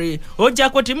Kyari ó jẹ́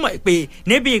kó ti mọ̀ pé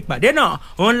níbi ìpàdé náà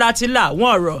òun láti la àwọn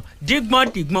ọ̀rọ̀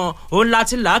dígbọ́ndígbọ́n òun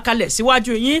láti là á kalẹ̀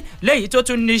síwájú yín léyìí tó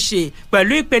tún ní ṣe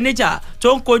pẹ̀lú ìpèníjà tó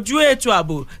ń kojú ètò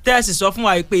ààbò tẹ́ẹ̀sì sọ fún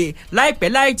wa pé láìpẹ́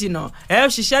láì jìnnà ẹ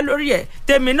ṣiṣẹ́ lórí ẹ̀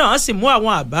tèmi náà sì mú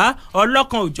àwọn àbá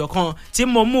ọlọ́kan òjọ̀kan tí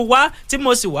mo mú wá tí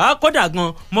mo sì wá kódà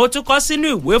gan mo tún kọ sínú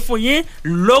ìwé fún yín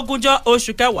lógúnjọ́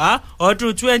oṣù kẹwàá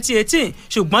ọdún 2018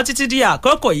 ṣùgbọ́n títí di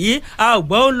àkókò yìí a ò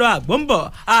gbọ́ ń lọ àgbọ̀nbọ̀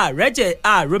àrẹ́jẹ̀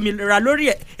àròmìnira lórí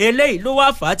ẹ̀ eléyìí ló wá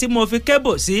fà á tí mo fi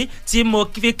kébò sí tí mo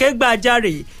fi ké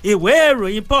gbàjarè ìwé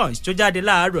ìròyìn Punch tó jáde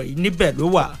láàárọ̀ yìí níbẹ̀ ló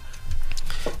wà.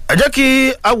 ẹ jẹ́ kí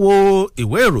a wo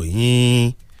ìwé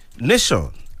ìròyìn Nation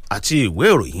àti ìwé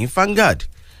ìròyìn Vanguard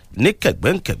ní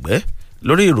kẹ̀gbẹ́ǹkẹ̀gbẹ́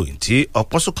lórí ìròyìn tí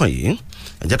ọpọ́n sókàn yìí.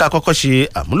 ẹ jẹ́ ká kọ́kọ́ ṣe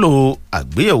àmúlò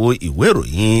àgbéyẹ̀wò ìwé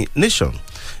ìròyìn Nation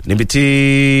níbi tí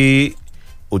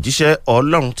òjíṣẹ́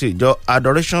Ọlọ́run ti ìjọ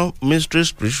Adoration Ministry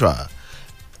Spiritual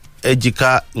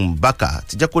Ejika Mbaka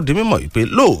ti jẹ́ kó di mímọ̀ wípé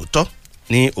lóòótọ́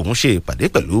ni òun ṣe ìpàdé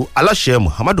pẹ̀lú aláṣẹ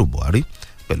Muhammadu Buhari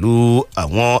pẹ̀lú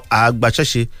àwọn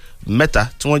agbaṣẹ́ṣe mẹ́ta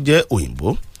tí wọ́n jẹ́ òyìnbó.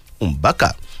 Mbaka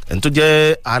ẹni tó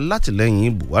jẹ́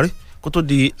alátìlẹ́yìn Buhari kó tó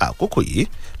di àkókò yìí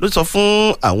ló sọ fún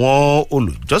àwọn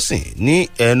olùjọ́sìn ní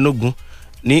Enugu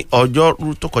ní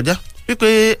ọjọ́rú tó kọjá wípé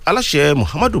aláṣẹ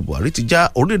Muhammadu Buhari ti já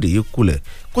orílẹ̀-èdè yìí kulẹ̀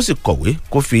kó sì kọ̀wé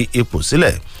kó fi ipò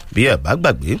sílẹ̀. bí ẹ bá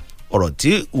gbàgbé ọ̀rọ̀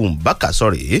tí Mbaka sọ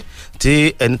rèé tí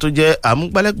ẹni tó jẹ́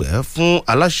amúgbálẹ́gbẹ̀ẹ́ fún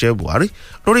aláṣẹ Buhari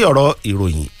lórí ọ̀rọ̀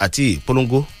ìròyìn àti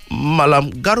ìpolongo Malam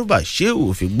Garuba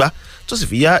Shehu fi gbá tó sì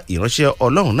fi yá ìránṣẹ́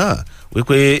Ọlọ́run náà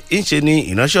wípé ńṣe ni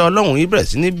ìránṣẹ́ Ọlọ́run yìí bẹ̀rẹ̀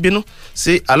sí ní bínú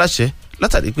sí aláṣẹ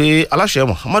látàrí pé aláṣẹ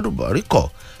Muhammadu Buhari kọ̀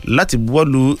láti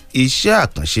buwọ́lu iṣẹ́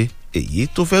àkànṣe èyí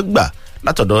tó fẹ́ gbà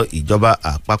látọ̀dọ̀ ìjọba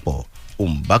àpapọ̀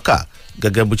Mbaka.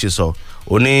 Gẹ́gẹ́ bó ṣe sọ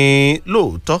ó ní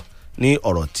lóòótọ́ ní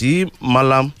ọ̀rọ̀ tí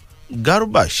Malam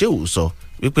Garuba Shehu sọ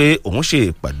wípé òun ṣe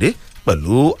ìpàdé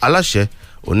pẹ̀lú aláṣẹ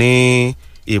ó ní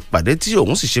ìpàdé tí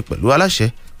òun sì ṣe pẹ̀lú aláṣẹ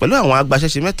pẹ̀lú àwọn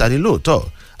agbaṣẹ́ṣe mẹ́ta ní lóòótọ́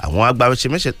àwọn agbaṣẹ́ṣe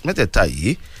mẹ́tẹ̀ẹ̀ta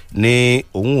yìí ni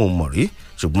òun ò mọ̀ rí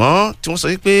ṣùgbọ́n tí wọ́n sọ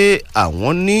wípé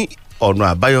àwọn ní ọ̀nà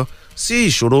àbáyọ sí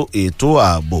ìṣòro ètò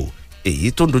ààbò èyí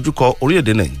tó ń dojúkọ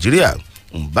orílẹ̀-èdè Nàìjíríà.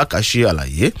 Mbaka ṣe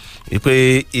àlàyé wípé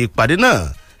ìpàdé náà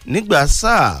nígbà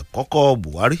sáà àkọ́kọ́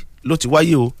Buhari ló ti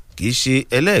wáyé o kì í ṣe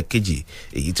ẹlẹ́ẹ̀kejì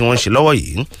èyí tí wọ́n ń ṣe lọ́wọ́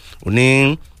yìí. ó ní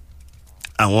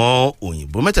àwọn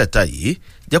òyìnbó mẹ́tẹ̀ẹ̀ta yìí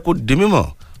jẹ́ kó di mímọ̀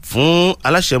fún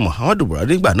aláṣẹ Muhammadu Buhari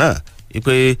nígbà náà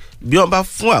wípé bí wọ́n bá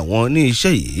fún àwọn ní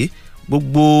iṣẹ́ yìí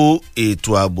gbogbo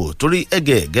ètò ààbò torí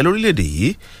ẹgẹẹgẹ lórílẹ̀‐èdè yìí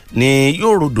ni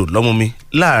yóò rodò lọ́mumi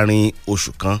láàrin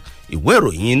oṣù kan. Ìwé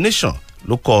ìròyìn Nation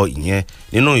ló kọ ìyẹn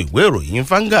nínú ìwé ìròyìn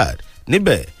Vanguard.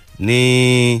 Níbẹ̀ ni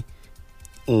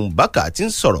Mbaka ti ń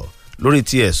sọ̀rọ̀ lórí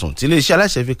ti ẹ̀sùn tí iléeṣẹ́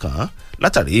aláṣẹ fi kàn án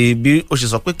látàrí bí ó ṣe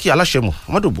sọ pé kí aláṣẹ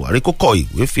Muhammadu Buhari kó kọ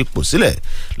ìwé fipò sílẹ̀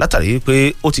látàrí pé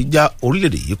ó ti já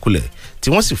orílẹ̀-èdè yìí kulẹ̀ tí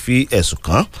wọ́n sì fi ẹ̀sùn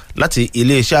kàn láti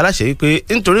iléeṣẹ́ aláṣẹ wípé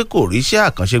nítorí kò rí iṣẹ́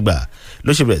àkànṣe gbà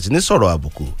ló ṣe bẹ̀rẹ̀ sí ní sọ̀rọ̀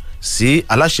àbùkù sí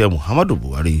aláṣẹ Muhammadu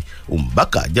Buhari.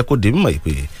 Mbaka jẹ́ kó di mímọ̀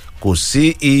pé kò sí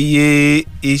iye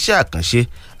iṣẹ́ àkànṣe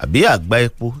àbí àgbá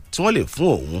epo tí wọ́n lè fún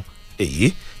òun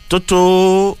èyí tó tó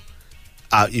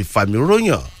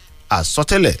ìfàmìróyàn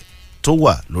àsọtẹ́lẹ̀ tó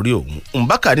wà lórí òun.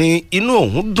 Mbaka ní inú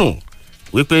òun dùn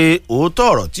wípé òótọ́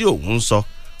ọ̀rọ̀ tí òun ń sọ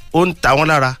ó ń ta wọ́n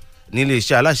lára nílé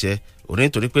iṣẹ́ aláṣẹ òní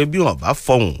nítorí pé bí wọ́n bá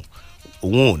fọhùn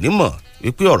òun ò ní mọ̀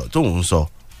wípé ọ̀rọ̀ tóun ń sọ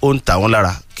ó ń ta wọ́n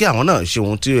lára kí àwọn náà ṣe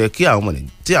ohun tí ó yẹ kí àwọn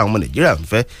ọmọ Nàìjíríà ń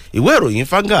fẹ́. Ìwé ìròyìn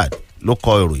Vanguard ló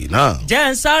kọ ìròyìn náà. jẹ́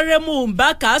ń sáré mú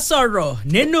Mbaka sọ̀rọ̀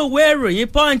nínú ìwé ìròyìn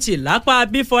Punch lápá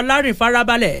bífọlárìn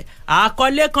farabalẹ̀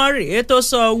àkọlé kan rèé tó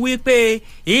sọ wípé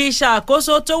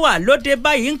ìṣàkóso tó wà lóde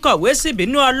báyìí ń kọ̀wé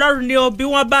síbínú Ọlọ́run ni bí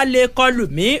wọ́n bá lè kọlù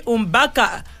mí.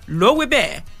 Mbaka ló wí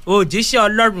bẹ́ẹ̀ òjíṣẹ́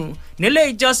Ọlọ́run nílé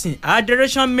ìjọsìn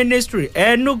Adoration Ministry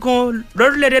Enugu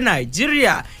lórílẹ̀‐èdè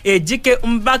Nàìjíríà Ejike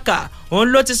Mbaka òun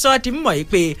ló ti sọ ti mọ̀ yìí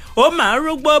pé ó máa ń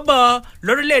rúgbó bọ̀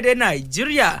lórílẹ̀‐èdè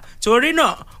Nàìjíríà torí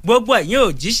náà gbogbo ẹ̀yin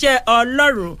òjíṣẹ́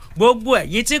Ọlọ́run gbogbo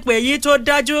ẹ̀yin tí pé yín tó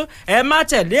dájú ẹ má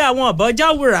tẹ̀lé àwọn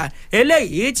ọ̀bọ̀jáwùrà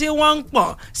eléyìí tí wọ́n ń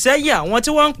pọ̀n sẹ́yìn àwọn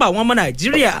tí wọ́n ń pa àwọn ọmọ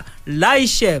Nàìjíríà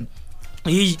láìṣẹ̀.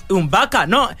 Mbaka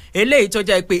náà eléyìí tó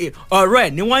jẹ́ pé ọ̀rọ̀ ẹ̀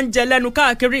ni wọ́n ń jẹ lẹ́nu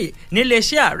káàkiri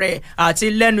níléeṣẹ́ ààrẹ àti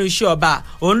lẹ́nu iṣẹ́ ọba.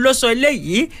 Òun ló sọ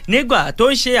eléyìí nígbà tó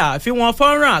ń ṣe àfihàn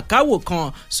fọ́nrán àkáwò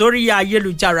kan sórí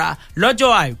ayélujára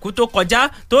lọ́jọ́ àìkú tó kọjá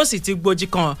tó sì ti gbòjì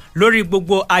kan lórí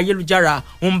gbogbo ayélujára.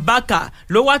 Mbaka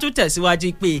ló wá tún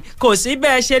tẹ̀síwájú pé kò sí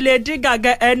bẹ́ẹ̀ ṣe lè dí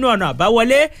gàgà ẹnu ọ̀nà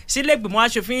àbáwọlé sílẹ̀gbìmọ̀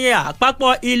aṣòfin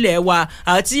àpapọ̀ ilé wa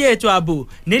àti ètò ààbò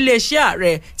níléeṣẹ́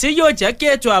ààrẹ tí yóò jẹ́ kí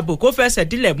ètò ààbò kó fẹsẹ̀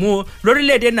dílẹ̀ mú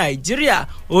lórílẹ̀‐èdè Nàìjíríà.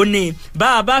 Ó ní bá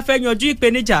a bá fẹ́ yanjú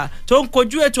ìpèníjà tó ń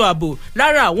kojú ètò ààbò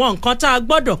lára àwọn nǹkan tá a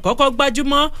gbọ́dọ̀ kọ́kọ́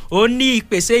gbájúmọ́ ó ní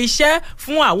ìpèsè iṣẹ́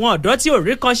fún àwọn ọ̀dọ́ tí ò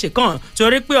rí kan ṣe kan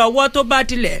torí pé ọwọ́ tó bá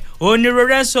dilẹ̀ ó ní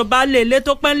Lorenzo bá lè lé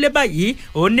tó pẹ́ ń lé báyìí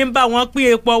ó ní bá wọn pín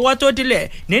epo ọwọ́ tó dilẹ̀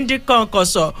nídìí kankan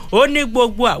sọ ó ní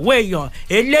gbogbo àwọn èèyàn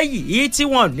eléyìí tí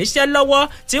wọn ò níṣẹ́ lọ́wọ́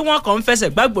tí wọ́n kàn ń fẹsẹ̀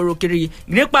gbàgbòrò kiri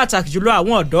ní pàtàkì jùlọ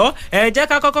àwọn ọ̀dọ́ ẹ jẹ́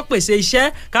ká kọ́kọ́ pèsè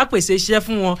iṣẹ́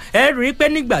fún wọn. Ẹ rí i pé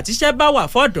nígbà tíṣẹ́ bá wà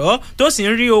fọ́dọ̀ tó sì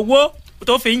ń rí owó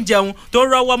tó fi ń jẹun tó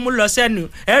rọ́wọ́ mú lọ sẹ́nu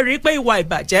ẹ rí i pé ìwà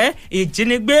ìbàjẹ́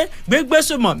ìjínigbé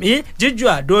gbégbésùmọ̀mí jíju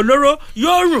àdó olóró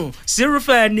yóò rùn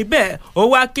sírúfẹ́ ẹni bẹ́ẹ̀. Ó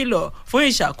wá kìlọ̀ fún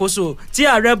ìṣàkóso tí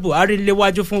ààrẹ Buhari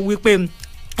léwájú fún wípé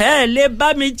ẹ lè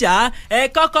bá mi jà ẹ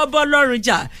kọ́kọ́ bọ́ lọ́rùn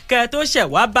jà kẹ tó ṣẹ̀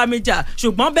wá bá mi jà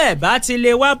ṣùgbọ́n bẹ́ẹ̀ bá ti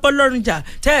lè wá bọ́ lọ́rùn jà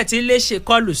tẹ́ ẹ ti lè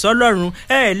ṣèkọlù sọ́lọ́run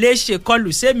ẹ lè ṣèkọlù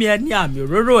sẹ́mi ẹni àmì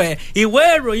òróró ẹ. Ìwé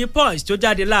ìròyìn Punch tó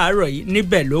jáde láàárọ̀ yìí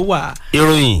níbẹ̀ ló wà.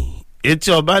 ìròyìn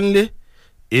etí ọba ńlé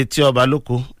etí ọba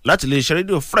lóko láti lè ṣe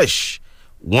rédíò Fresh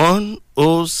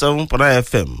 107.9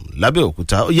 FM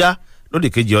lábẹ́òkúta ó yá lóde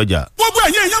kejì ọjà. gbogbo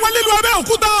ẹ̀yin ìyá wa nílùú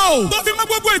Abẹ́òkúta o tó fi mọ́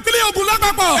gbogbo ìpínlẹ̀ Ògùn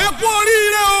lápapọ̀ ẹ kú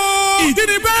oríire o. ìdí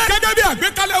ni bẹ́ẹ̀ gẹ́gẹ́ bí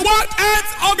àgbékalẹ̀ World Health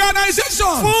Organization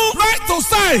organization fún right to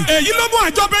sight. èyí ló mú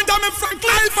àjọ Benjamin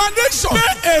Franklin Foundation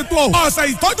gbé ètò ọ̀sẹ̀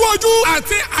ìtọ́jú ojú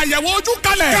àti àyẹ̀wò ojú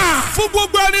kalẹ̀ ká fún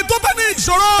gbogbo ẹni tó bá ní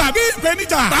ìṣòro tàbí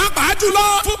ìpèníjà pàápàá jùlọ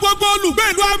fún gbogbo olùgbé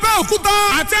ìlú Abẹ́òkúta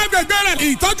àti ẹgbẹ̀gbẹ̀ rẹ̀.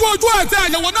 ìtọ́jú ojú àti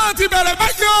àyẹ̀wò náà ti bẹ̀rẹ̀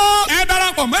báyìí o. ẹ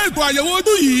darapọ̀ mọ́ ètò àyẹ̀wò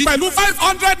ojú yìí pẹ̀lú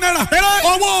 500 naira péré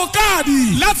owó káàdì.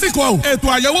 lásìkò ètò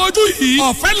àyẹ̀wò ojú yìí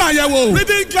ọ̀fẹ́ làyẹ̀wò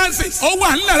reading glasses ó wà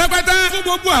nílẹ̀ rẹpẹtẹ fún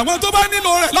gbogbo àwọn tó bá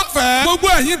nílò rẹ̀ lọ́fẹ̀ẹ́. gbogbo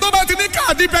ẹ̀yin tó bá ti ní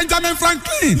káàdì Benjamin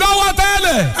Franklin lọ́wọ́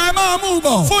tẹ́lẹ̀ ẹ máa mú un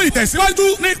bọ̀ fún ìtẹ̀síwájú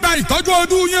nípa ìtọ́jú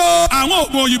ojú yín o. àwọn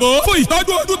oògùn òyìnbó fún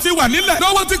ìtọ́jú ojú ti wà nílẹ̀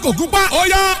lọ́wọ́ tí kò gúnpá. ó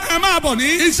yá ẹ máa bọ̀ ní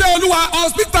iṣẹ́ olúwa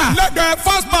hospital lẹ́gbẹ̀ẹ́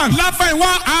First Bank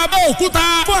láfẹ̀wá Abẹ́òkúta.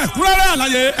 fún ẹ̀kúnrẹ́rẹ́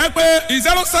àlàyé ẹ pè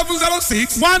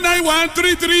 0706 191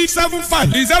 3375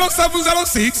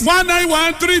 0706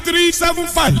 191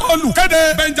 3375. olùkéde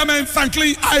Benjamin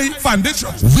Franklin Eye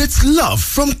Foundation. With love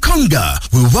from Conga,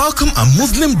 we welcome our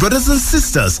Muslim brothers and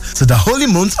sisters to the holy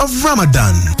month of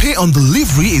Ramadan. Pay on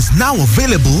delivery is now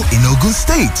available in Ogun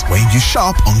State when you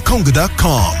shop on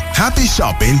Conga.com. Happy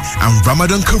shopping and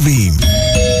Ramadan Kareem.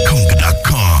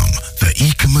 Conga.com, the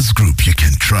e-commerce group you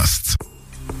can trust.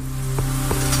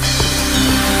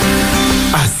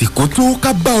 àsìkò tó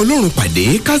ká bá Ọlọ́run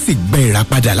pàdé ká sì gba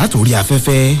ìràpadà látòrí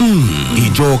afẹ́fẹ́.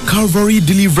 ìjọ Calvary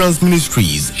Deliverance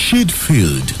Ministries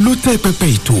Shedfield ló tẹ́ pẹpẹ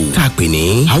ètò tá a pè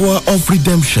ní Hour of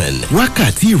Redemption,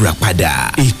 wákàtí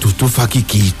ìràpadà. ètò tó fa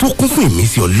kìkì tó kún fún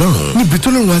ìmísí Ọlọ́run níbi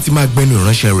tó lọ́run á ti máa gbẹnu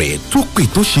ìránṣẹ́ rẹ̀ tó pè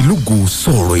tó ṣe lógo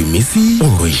sọ̀rọ̀ ìmísí,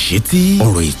 ọ̀rọ̀ ìṣítí,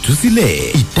 ọ̀rọ̀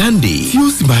ìtúsílẹ̀, ìdáǹdè tí ó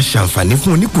sì máa ṣàǹfààní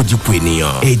fún onípòjìpò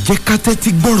ènìyàn. ẹ jẹ́ ká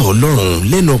tẹ́tí gbọ́rọ̀ Ọlọ́run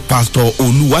lẹ́nu pásítọ̀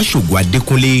Olúwaṣògo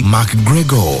Adékúnlé Mark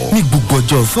Gregor ní gbogbo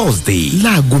ọjọ́ Thursday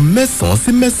láago 9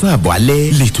 sí 9:30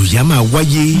 alẹ́. lẹ́tọ̀ yá máa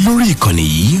wáyé lórí ìkànnì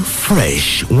yìí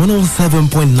Fresh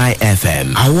 107.9 FM.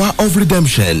 Hour of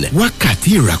Redemption, wákàtí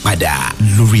ìràpadà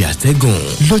lórí àtẹ́gùn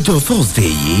lọ́jọ́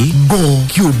Thursday yìí. gbọ́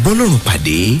kí o bọ́lọ́run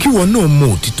pàdé kí wọn náà mọ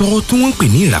òtítọ́ tí wọ́n ń pè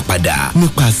ní ìràpadà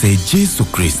nípasẹ̀ Jésù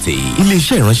Kristi.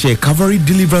 iléeṣẹ́ ìránṣẹ́ Calvary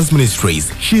Deliverance Ministries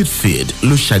Shedfield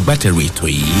ló ṣàgbátẹrù ètò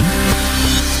yìí.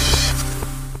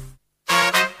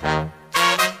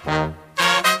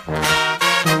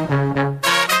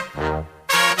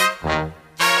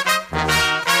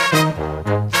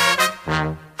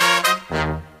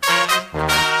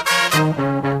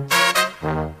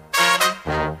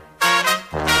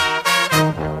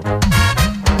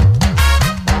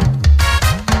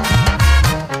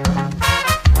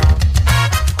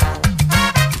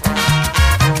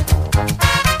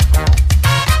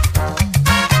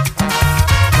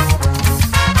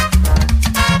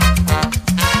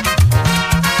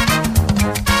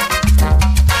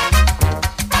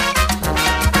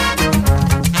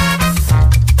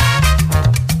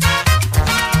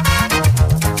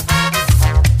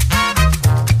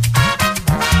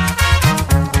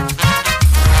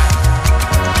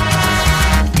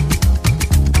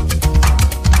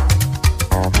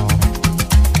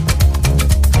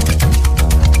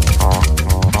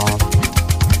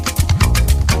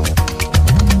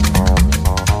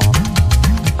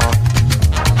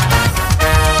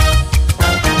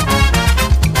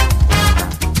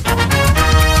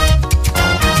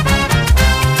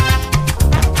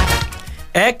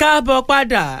 káàbọ̀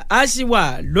padà a sì wà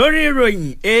lórí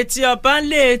ìròyìn etí ọba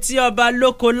ńlẹ̀ etí ọba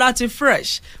lóko láti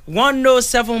Fresh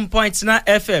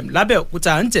 107.9 FM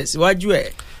lábẹ́òkúta ń tẹ̀síwájú ẹ̀.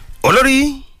 olórí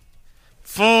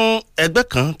fún ẹgbẹ́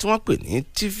kan tí wọ́n pè ní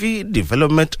TV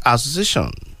Development Association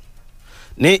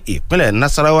ní ìpínlẹ̀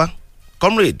Nasarawa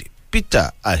Comrade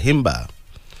Peter Ahimba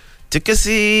ti ké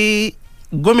sí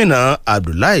gómìnà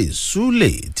Abdullahi Sule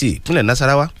ti ìpínlẹ̀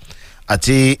Nasarawa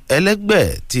àti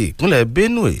ẹlẹ́gbẹ́ ti ìpínlẹ̀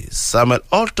Benue Samuel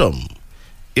Altom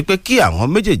ìpè kí àwọn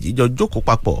méjèèjì jọ jókòó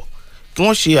papọ̀ kí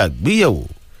wọ́n ṣe àgbéyẹ̀wò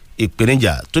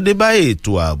ìpèníjà tó dé bá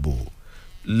ètò ààbò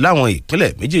láwọn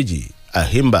ìpínlẹ̀ méjèèjì.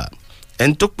 Ahimba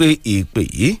ẹni tó pe ìpè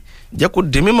yìí jẹ́ kó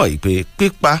di mímọ̀ ìpè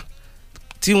pípa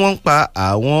tí wọ́n ń pa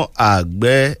àwọn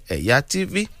àgbẹ̀ ẹ̀yà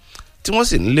TV tí wọ́n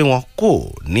sì ń lé wọn kò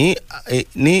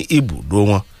ní ibùdó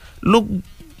wọn ló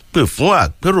pè fún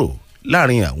àpérò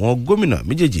láàrin àwọn gómìnà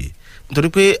méjèèjì nítorí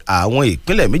pé àwọn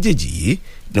ìpínlẹ̀ méjèèjì yìí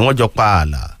ni wọ́n jọ pa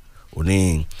ààlà. ó ní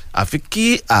àfi kí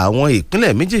àwọn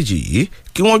ìpínlẹ̀ méjèèjì yìí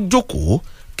kí wọ́n jókòó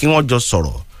kí wọ́n jọ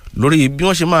sọ̀rọ̀ lórí bí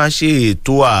wọ́n ṣe máa ṣe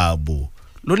ètò ààbò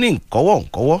lóní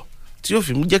nkọ́wọ́ tí yóò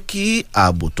fi jẹ́ kí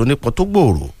ààbò tó nípọn tó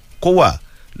gbòòrò kó wà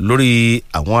lórí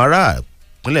àwọn ará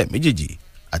ìpínlẹ̀ méjèèjì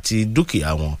àti dúkìá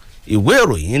wọn. ìwé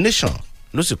ìròyìn Nation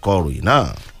ló sì kọ ìròyìn náà.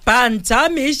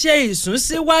 Pàǹtámì ṣe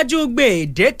ìsúnsíwájú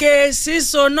gbèdéke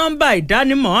síso nọ́mbà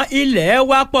ìdánimọ̀ ilẹ̀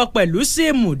wa pọ̀ pẹ̀lú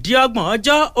síìmù di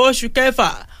 30 oṣù kẹfà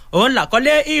òun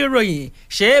làkọ́lé ìròyìn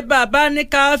ṣé bàbá ní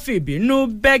ká fìbínú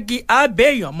bẹ́gi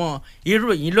àbẹ̀yàn mọ́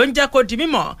ìròyìn ló ń jẹ́ kó di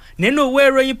mímọ̀ nínú ìwé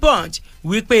ìròyìn Punch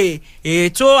wípé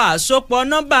ètò àsopọ̀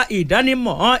nọ́mbà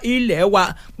ìdánimọ̀ ilé wa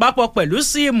papọ̀ pẹ̀lú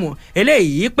síìmù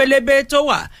eléyìí pélébé tó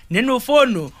wà nínú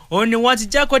fóònù òun ni wọ́n ti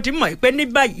jẹ́ kó ti mọ̀ pé ní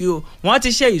báyìí o wọ́n ti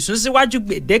ṣe ìsúnsíwájú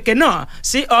gbèdéke náà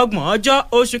sí 30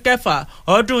 oṣù kẹfà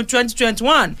ọdún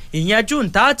 2021 ìyẹn June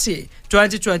 30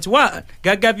 2021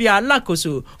 gẹ́gẹ́ bí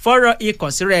alákòóso fọ́rọ̀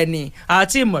ìkànsíra ẹni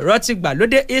àti ìmọ̀ràn ti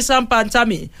gbàlódé Isam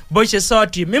Pantami bó ṣe sọ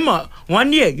di mímọ̀ wọ́n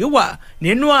ní èyí wà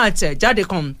nínú àtẹ̀jáde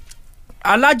kan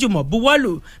alájùmọ̀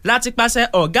buwọ́lù láti pàṣẹ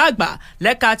ọ̀gá àgbà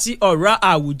lẹ́ka ti ọ̀rọ̀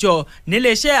àwùjọ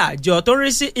níléeṣẹ́ àjọ tó ń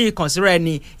rí sí ìkànsíra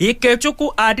ẹni Ikechukwu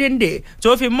Adinde tó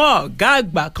fi mọ́ ọ̀gá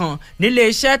àgbà kan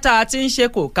níléeṣẹ́ tá a ti ń ṣe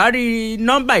kò kárí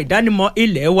nọ́mbà ìdánimọ̀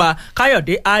ilé wa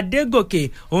Káyọ̀dé Adégòkè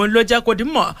òun ló jẹ́ kó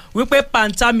dimọ̀ wípé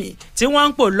Pantami tí wọ́n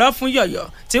ń pò lọ fún yọ̀yọ̀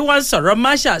tí wọ́n ń sọ̀rọ̀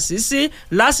máṣà sí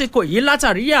lásìkò yìí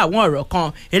látàrí àwọn ọ̀rọ̀ kan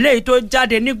eléyìí tó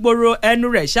jáde nígboro ẹnu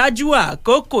rẹ̀ ṣáájú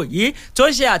àkókò yìí tó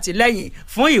ń ṣe àtìlẹ́yìn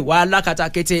fún ìwà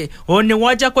alákatakete òun ni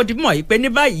wọ́n jẹ́ kó di mọ̀ yìí pé ní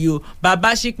báyìí o bàbá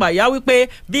ṣípayá wípé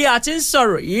bí a ti ń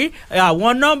sọ̀rọ̀ yìí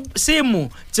àwọn síìmù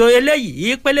tó eléyìí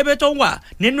pélébé tó wà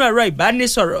nínú ẹ̀rọ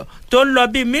ìbánisọ̀rọ̀ tó ń lọ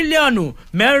bí mílíọ̀nù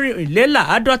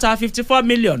 54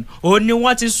 mílíọ̀nù òun ni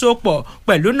wọ́n ti so pọ̀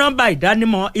pẹ̀lú nọ́mbà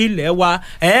ìdánimọ̀ ilé wa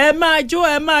ẹ máa jó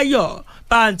ẹ máa yọ̀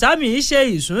Pantami ṣe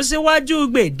ìsúnsíwájú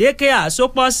gbèdéke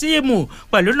àsopọ̀ síìmù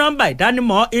pẹ̀lú nọ́mbà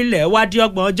ìdánimọ̀ ilé wa di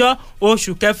 30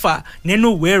 oṣù kẹfà nínú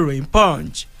ìwé ìròyìn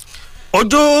Punch.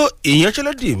 ọjọ́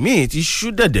ìyanṣẹ́lódì míì ti ṣú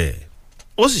dẹ̀dẹ̀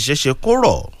ó sì ṣeéṣe kó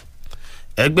rọ̀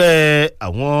ẹgbẹ́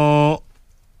àwọn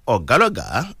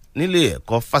ọ̀gálọ́gàá nílé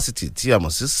ẹ̀kọ́ fásitì tí a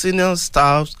mọ̀ sí Senior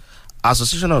Staff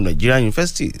Association of Nigerian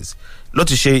Universities ló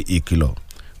ti ṣe ìkìlọ̀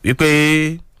wípé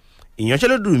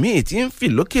ìyanṣẹ́lódì míì ti ń fì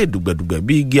lókè dùgbẹ̀dùgbẹ̀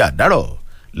bí igi àdárọ̀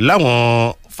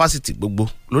láwọn fásitì gbogbo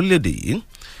lórílẹ̀‐èdè yìí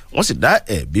wọ́n sì dá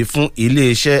ẹ̀bi fún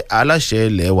iléeṣẹ́ aláṣẹ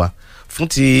ilé wa fún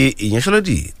ti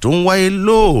ìyanṣẹ́lódì tó ń wáyé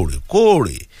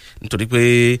lóòrèkóòrè nítorí pé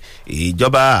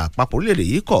ìjọba àpapọ̀ orílẹ̀‐èdè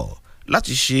yìí kọ̀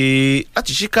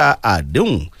láti ṣíkà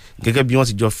àdéhùn gẹ́gẹ́ bí wọ́n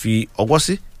ti jọ fi ọwọ́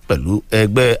sí pẹ̀lú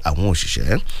ẹgbẹ́ àwọn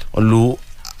òṣìṣẹ́ wọn lu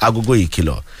agogo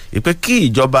ìkìlọ̀ ìpè kí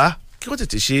ìjọba kí wọ́n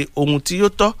tètè ṣe ohun tí yóò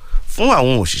tọ́ fún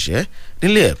àwọn òṣìṣẹ́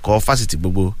nílé ẹ̀kọ́ fásitì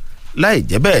gbogbo láì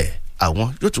jẹ́ bẹ́ẹ̀ àwọn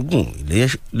yóò tún gùn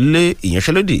lé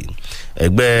ìyanṣẹ́lódì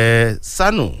ẹgbẹ́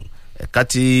SANU ẹ̀ka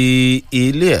ti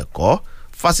ilé ẹ̀kọ́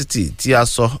fásitì tí a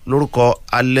sọ lórúkọ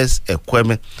Alex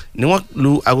Ekweme ni wọ́n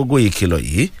lu agogo ìkìlọ̀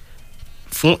yìí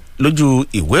fún lójú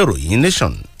ìwé ìròyìn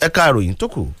Nation ẹ̀ka ìròyìn tó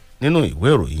kù nínú ìwé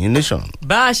ìròyìn Nation.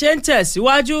 bá a ṣe ń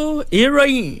tẹ̀síwájú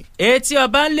ìròyìn etí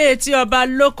ọba ń lé etí ọba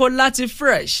lóko láti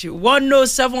Fresh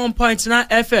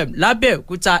 107.9 FM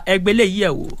lábẹ́òkúta ẹgbẹ́lẹ́ yìí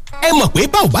ẹ̀ wò. ẹ mọ̀ pé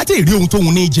bá ò bá tẹ̀ rí ohun tó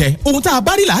hun ní jẹ ohun tá a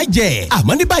bá rí là á jẹ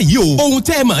àmọ́ ní báyìí o ohun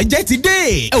tẹ́ ẹ mọ̀ jẹ́ ti dé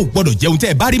ẹ ò gbọ́dọ̀ jẹ ohun tẹ́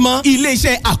ẹ bá rí mọ́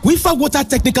iléeṣẹ́ Aquifer Water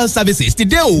Technical Services ti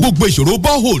dé o gbogbo ìṣòro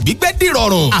borehole gbígbẹ́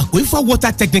dìrọ̀rùn Aquifer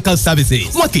Water Technical Services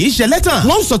wọn kì í ṣe lẹ́tàn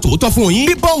wọ́n ń sọ tòótọ́ fún yín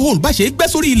bí borehole bá ṣe gbẹ́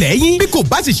sórí ilẹ̀ yín bí kò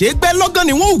bá sì ṣe gbẹ́ lọ́gán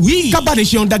ni wọ́n wí kábàdì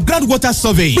ṣe underground water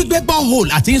survey gbígbẹ́ borehole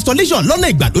àti installation lọ́nà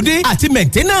ìgbàlódé àti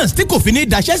maintenance tí kò fi ní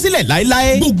daṣẹ́ sílẹ̀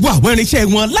láéláé gbogbo àwọn irinṣẹ́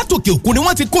wọn látòkè òkun ni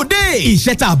wọ́n ti kó dé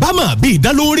iṣẹ́ tá a bá mọ̀ bí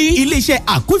ìdánlórí iléeṣẹ́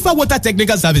Aquifer Water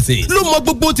Technical Services ló mọ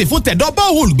gbogbo tì fún tẹ̀dọ́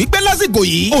borehole gbígbẹ́ lásìkò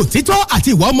yìí òtítọ́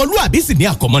àti ìwà ọmọlúwàbí sì ní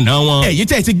àkọ́mọ́ná wọn ẹ̀yin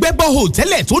tẹ́ ti gbẹ́ borehole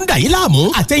tẹ́lẹ̀ tó ń dà yín láàmú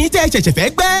àtẹ̀yin tẹ́ ṣẹ̀ṣẹ̀ fẹ́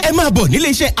gbẹ́ ẹ máa bọ̀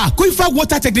níléeṣẹ́ Aquifer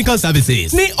Water Technical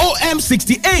Services ní OM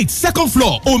 68 second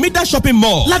floor Omida shopping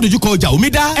mall ládojúkọ ọjà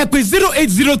Omida ẹ pè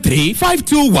 0803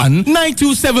 521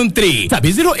 9273 tàbí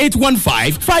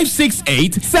 0815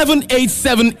 568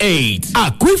 7878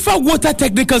 Aquifer Water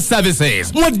Technical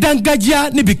Services wọ́n dángájá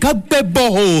níbi ká gbẹ́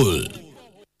borehole.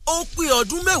 ó pé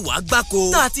ọdún mẹ́wàá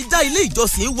gbáko tá a ti dá ilé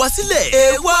ìjọsìn wa sílẹ̀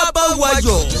ẹ wá bá wa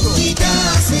yọ̀.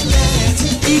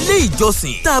 ilé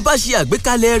ìjọsìn tá a bá ṣe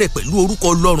àgbékalẹ̀ rẹ̀ pẹ̀lú orúkọ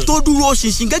Ọlọ́run tó dúró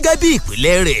ṣinṣin gẹ́gẹ́ bí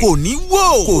ìpìlẹ̀ rẹ̀ kò ní wó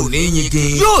kò ní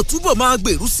yingin yóò túbọ̀ máa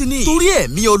gbèrú sí ni torí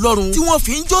ẹ̀mí Ọlọ́run tí wọ́n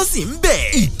fi ń jọ́sìn ń bẹ̀.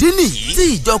 ìdí nìyí tí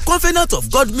ìjọ Covenant of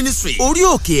God Ministry orí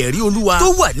òkè ẹ̀rí Olúwa tó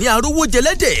wà ní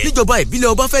Arówójẹlẹ́dẹ̀ níjọba ìbílẹ̀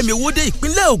Ọbáfẹ́mi Owódé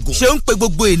ìpínlẹ̀ Ògùn ṣe ń pe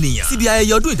gbogbo ènìyàn síbi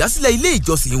ayẹyẹ ọdún ìdásílẹ̀ ilé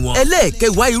ìjọsìn wọn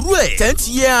ẹlẹ́ẹ̀kẹwàá irú ẹ̀ 10th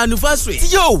year anniversary tí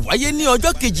yóò wáyé ní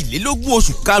ọjọ́ 22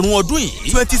 oṣù karùn-ún ọdún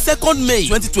yìí 22nd May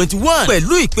 2021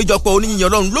 pẹ̀lú ìpéjọpọ̀ oníyìn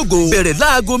Ọlọ́run lógo bẹ̀rẹ̀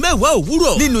láago 10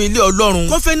 òwúrọ̀ nínú ilé Ọlọ́run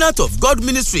Covenant of God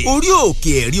Ministry orí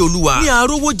òkè ẹ̀rí Olúwa ní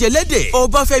Arówójẹlẹ́dẹ̀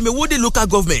Ọbáfẹ́mi Owódé local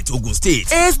government Ogun State.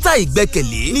 Esther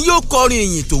Ìgbẹ́kẹ̀lé ni yóò kọrin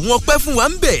ìyìn tó wọ́n pẹ́ fún wa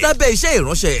ń bẹ̀ lábẹ́ iṣẹ́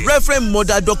ìránṣẹ́ Reverend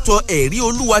Mother Dr. Ẹ̀rí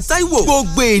Olúwa Táíwò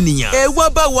gbogbo ènìyàn ẹ wá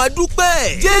bá wa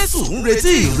dúpẹ́ Jésù ń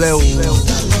retí rẹ o.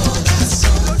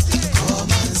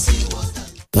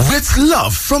 With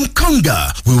love from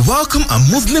Conga, we welcome our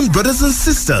Muslim brothers and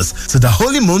sisters to the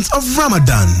holy month of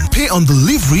Ramadan. Pay on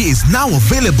delivery is now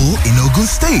available in Ogun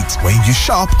State when you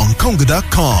shop on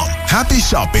Conga.com. Happy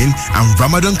shopping and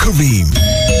Ramadan Kareem.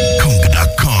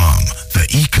 Conga.com, the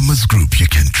e-commerce group you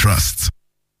can trust.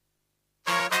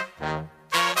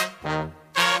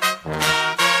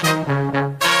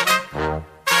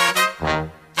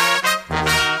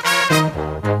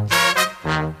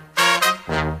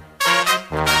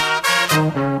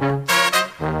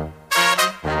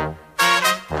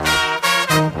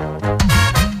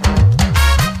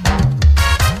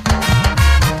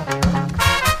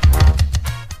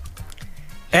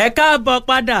 ẹ káàbọ̀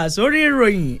padà sórí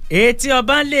ìròyìn etí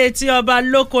ọba ńlẹ̀ etí ọba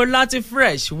lóko láti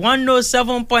fresh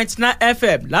 107.9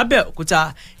 FM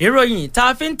lábẹ́òkúta ìròyìn tá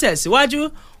a fi ń tẹ̀síwájú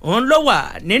òun ló wà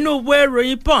nínú ìwé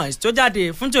ìròyìn punch tó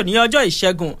jáde fún tòní ọjọ́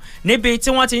ìṣẹ́gun níbi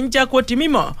tí wọ́n ti ń jẹ́ kó di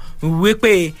mímọ̀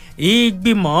wípé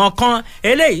ìgbìmọ̀ kan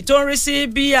eléyìí tó ń rí sí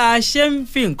bí a ṣe ń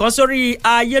fi nǹkan sórí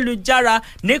ayélujára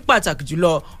ní pàtàkì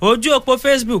jùlọ ojú òpó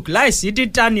Facebook láìsí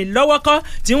dídání lọ́wọ́kọ́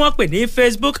tí wọ́n pè ní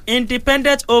Facebook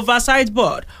Independent Oversight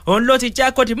Board òun ló ti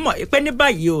jẹ́ kó di mímọ̀ pé ní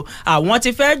báyìí o àwọn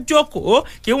ti fẹ́ jókòó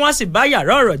kí wọ́n sì bá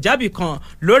yàrá ọ̀rọ̀ jábì kan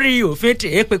lórí òfin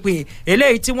tèépinpin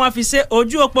eléyìí tí wọ́n fi ṣe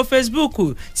ojú òpó Facebook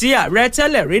tí ààrẹ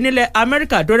tẹ́lẹ̀ rí nílẹ̀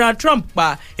Amẹ́ríkà Donald Trump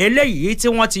pa eléyìí tí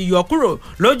wọ́n ti yọ kúrò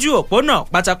lójú òpó náà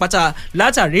pátápátá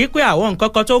látàrí pé àwọn nǹkan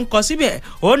kan tó ń kọ síbẹ̀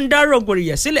ó ń dá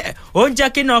rògbòdìyàn sílẹ̀ ó ń jẹ́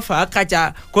kí náà fà á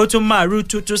kájà kó tún máa rú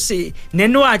tuntun sí i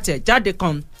nínú àtẹ̀jáde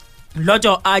kan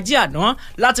lọ́jọ́ ajé àná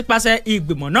láti pàṣẹ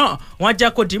ìgbìmọ̀ náà wọ́n jẹ́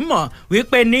kó di mọ̀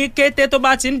wípé ní kété tó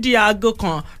bá ti ń di aago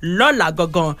kan lọ́la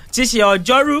gangan tí ṣe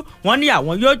ọjọ́rú wọ́n ní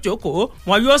àwọn yóò jókòó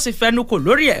wọn yóò sì fẹnukò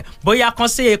lórí ẹ̀ bóyá kan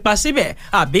sí ipa síbẹ̀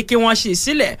àbí kí wọ́n ṣí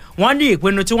sílẹ̀ wọ́n ní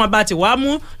ìpinnu tí wọ́n bá ti wá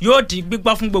mú yóò di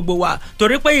gbígbọ́ fún gbogbo wa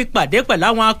torí pé ìpàdé pẹ̀lú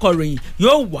àwọn akọ̀ròyìn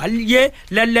yóò wáyé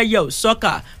lẹ́lẹ́yẹ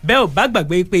òsọ́kà bẹ́ẹ̀ ò bá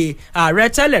gbàgbé pé ààrẹ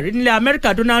tẹ́lẹ̀ rí nílẹ̀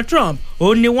Amẹ́ríkà Donald Trump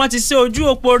òun ni wọ́n ti ṣe ojú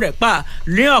òpó rẹ̀ pa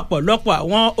ní ọ̀pọ̀lọpọ̀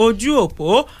àwọn ojú òpó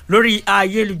lórí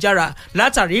ayélujára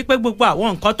látàrí pé gbogbo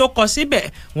àwọn nǹkan tó kọ síbẹ̀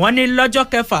wọ́n ní lọ́jọ́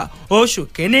kẹfà oṣù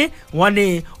kínní wọ́n ní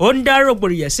ó ń dá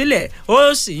rògbòdìyàn sílẹ̀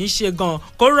ó sì ń ṣe gan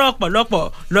kó rọ ọ̀pọ̀lọpọ̀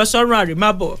lọ sọ́run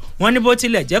àrèmábọ̀ wọ́n ní bó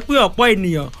tilẹ̀ jẹ́ pé ọ̀pọ̀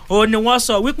ènìyàn òun ni wọ́n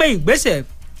sọ wípé ìgbésẹ̀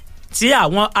tí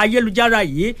àwọn ayélujára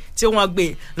yìí tí wọ́n gbé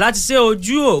láti ṣe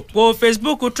ojú òpó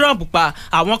Facebook Trump pa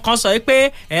àwọn kan sọ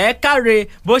pé ẹ káre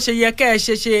bó ṣe yẹ kẹ́ ẹ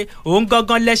ṣe òun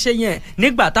gangan lẹ́ṣẹ̀ yẹn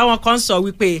nígbà táwọn kan sọ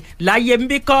wípé láyé ń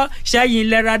bí kọ́ ṣẹ́yìn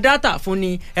lẹ́ra dátà fún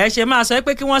ni ẹ ṣe máa sọ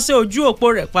pé kí wọ́n ṣe ojú òpó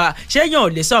rẹ̀ pa ṣẹ́yìn ò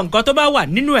lè sọ nǹkan tó bá wà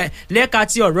nínú ẹ̀ lẹ́ka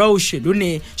ti ọ̀rọ̀ òṣèlú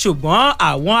ni ṣùgbọ́n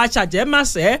àwọn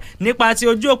aṣàjẹmàṣẹ́ nípa ti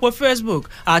ojú òpó Facebook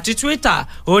àti Twitter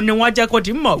òun ni wọ́n jẹ́ kó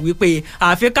di mọ̀ wípé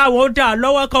àfi káwọn ó dá a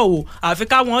lọ́wọ́ kọ̀ wò àfi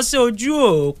káwọn ṣe ojú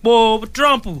òpó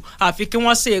Trump àfi kí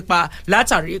wọ́n ṣe ipa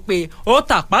látàrí pé ó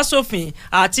tàpá sófin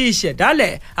àti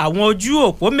ìṣẹ̀dálẹ̀ àwọn ojú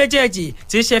òpó méjèèjì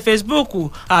tí ṣe Facebook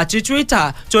àti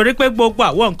Twitter torí pé gbogbo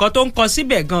àwọn nǹkan tó ń kọ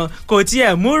síbẹ̀ gan kò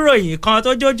tiẹ̀ mú ròyìn kan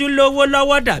tó jójú lówó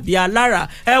lọ́wọ́ dàbí alára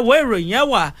ẹ wo ìròyìn ẹ̀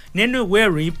wà nínú ìwé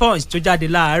ìròyìn Punch tó jáde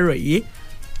láàárọ̀ yìí.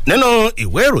 nínú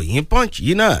ìwé ìròyìn Punch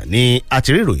yìí náà ni a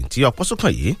ti rí ìròyìn tí ọpọ́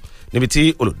sókàn yìí níbi tí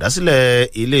olùdásílẹ̀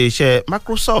iléeṣẹ́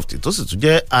Microsoft tó sì tún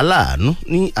jẹ́ aláàánú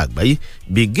ní àgbáyé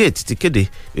Bill Gates ti kéde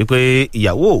wípé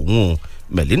ìyàwó òun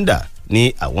Melinda ni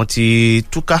àwọn ti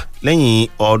túká lẹ́yìn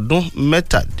ọdún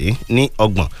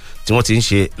 27 tí wọ́n ti ń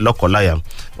ṣe lọ́kọláya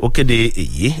ó kéde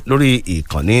èyí lórí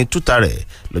ìkànnì Twitter rẹ̀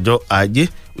lọ́jọ́ ajé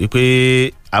wípé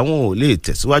àwọn ò lè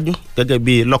tẹ̀síwájú gẹ́gẹ́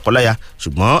bí lọ́kọláya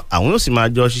ṣùgbọ́n àwọn yóò sì máa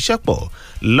jọ ṣiṣẹ́ pọ̀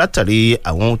látàrí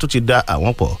àwọn tó ti dá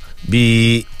àwọn pọ̀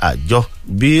bíi àjọ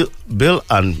Bill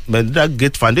and Melinda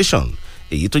Gates Foundation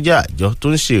èyí tó jẹ́ àjọ tó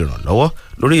ń ṣe ìrànlọ́wọ́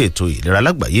lórí ètò ìlera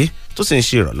lágbàáyé tó sì ń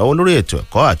ṣe ìrànlọ́wọ́ lórí ètò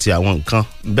ẹ̀kọ́ àti àwọn nǹkan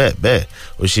bẹ́ẹ̀ bẹ́ẹ̀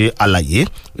ó ṣe àlàyé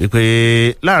wípé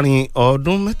láàrin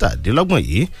ọdún 27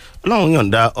 yìí Ọlọ́run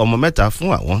yọ̀ǹda ọmọ 3 fún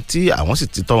àwọn tí àwọn sì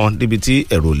ti tọ́ wọn débi tí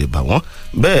ẹ̀rù ò lè bà wọ́n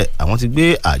bẹ́ẹ̀ àwọn ti gbé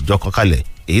àjọ kan kalẹ̀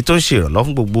èyí tó ń ṣe ìrànlọ́wọ́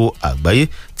fún gbogbo àgbáyé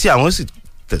tí àwọn sì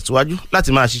tẹ̀síwájú láti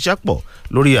máa ṣiṣẹ́ pọ̀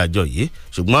lórí àjọ yìí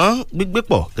ṣùgbọ́n gbígbé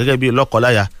pọ̀ gẹ́gẹ́ bí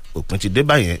lọ́kọláya òpin ti dé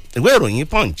báyẹn ìwé ìròyìn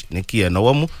Punch ní kí ẹ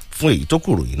náwó mú fún èyí tó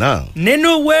kù ròyìn náà. nínú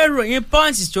ìwé ìròyìn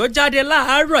Punch tó jáde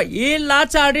láàárọ̀ yìí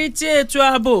látàrí tí ètò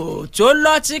ààbò tó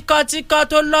lọ tíkọ́tíkọ́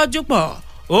tó lọ́jú pọ̀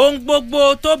ohun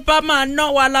gbogbo tó bá máa ná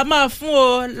wa la máa fún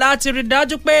o láti rí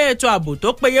dájú pé ètò ààbò tó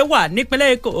péye wà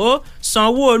nípínlẹ̀ Èkó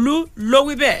Sanwó-Olú ló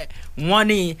wí bẹ́ẹ̀ wọ́n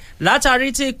ní látàrí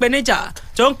tí ìpèníjà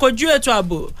tó ń kojú ètò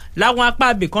ààbò láwọn apá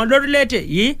ibìkan lórílẹ̀‐èdè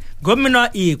yìí gómìnà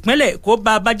ìpínlẹ̀ Èkó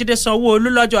Babájídé Sanwó-Olú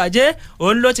lọ́jọ́ ajé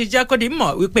òun ló ti jẹ́ kó di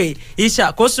mọ̀ wípé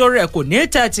ìṣàkóso rẹ̀ kò ní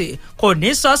tẹ̀tì kò ní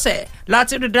sọ́sẹ̀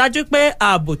láti rí dájú pé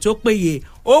ààbò tó péye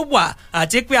ó wà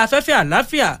àti pé afẹ́fẹ́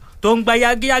àlàáfíà tó ń gba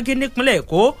yagiyagi nípínlẹ̀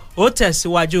Èkó ó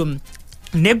tẹ̀síwájú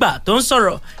nígbà tó ń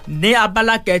sọ̀rọ̀ ní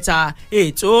abala kẹta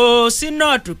ètò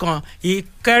sínọ́ọ̀dù kan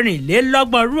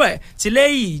ìkẹrìnlélọ́gbọ̀n rú ẹ̀ tílé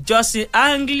ìjọsìn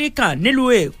Anglican nílùú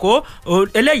Èkó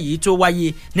eléyìí tó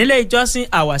wáyé nílé ìjọsìn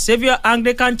Our Saviour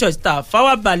Anglican Church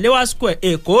Tafawa Balewa Square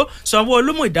Èkó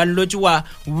Sanwó-Olú mú ìdánilójú wa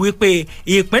wípé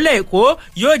ìpínlẹ̀ Èkó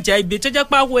yóò jẹ́ ibi tó jẹ́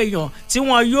pàwọ́ èèyàn tí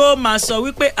wọ́n yóò máa sọ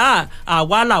wípé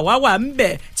àwa làwa wà ń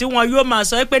bẹ̀ tí wọ́n yóò máa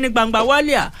sọ wípé ní gbangba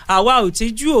wálé àwa ò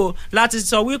tijú o láti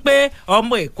sọ wípé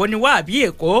ọmọ Èkó ni wá àbí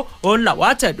Èkó òun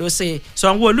làwa tẹ̀dó sí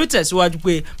Sanwó-Olú tẹ̀síwájú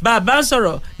pé bàbá ń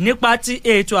sọ̀rọ̀ nípa ti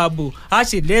ètò ààbò a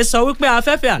sì lè sọ wípé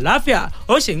afẹ́fẹ́ àlàáfíà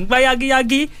ó sì ń gbá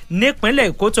yágíyágí nípínlẹ̀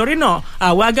Èkó torí náà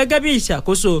àwa gẹ́gẹ́ bí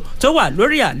ìṣàkóso tó wà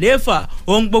lórí àlééfà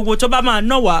ohun gbogbo tó bá máa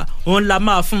ná wa òun la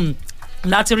máa fún un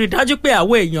láti rí dájú pé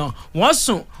àwọn èèyàn wọ́n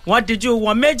sùn wọ́n díjú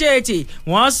wọn méjèèjì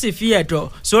wọ́n sì fi ẹ̀dọ̀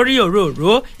sórí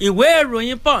òróró ìwé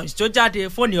ìròyìn Punch tó jáde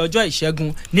fún ní ọjọ́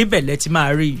Ìṣẹ́gun níbẹ̀ lẹ ti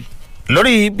máa rí i.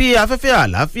 lórí bí afẹ́fẹ́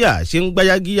àlàáfíà ṣe ń gbá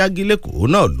yágíyágí lẹ́kọ̀ọ́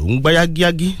náà ló ń gbá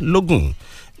yágíyágí lógùn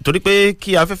torí pé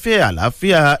kí afẹ́fẹ́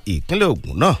àlàáfíà ìpínlẹ̀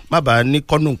Ògùn náà má bàa ní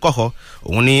kọ́nú kọ́họ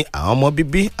òun ni àwọn ọmọ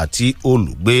bíbí àti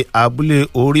olùgbé abúlé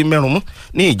orí mẹ́rùnmú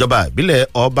ní ìjọba ìbílẹ̀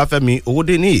Ọbáfẹ́mi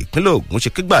Owódé ní ìpínlẹ̀ Ògùn ṣe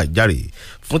kígbàjarè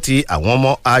fún ti àwọn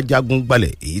ọmọ ajagun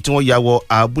gbalẹ̀ èyí tí wọ́n ya wọ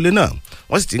abúlé náà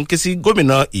wọ́n sì ti ń ké sí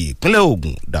gómìnà ìpínlẹ̀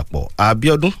Ògùn Dàpọ̀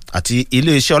Abíọ́dún àti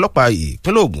iléeṣẹ́ ọlọ́pàá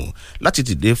ìpínlẹ̀ Ògùn láti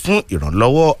dìde fún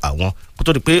ìrànlọ́wọ́ àwọn kó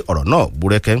tó di pé ọ̀rọ̀ náà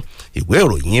búrẹ́kẹ́ ìwé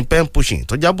ìròyìn pen pushing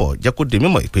tó jábọ̀ jẹ́ kó di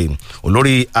mímọ̀ pé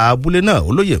olórí abúlé náà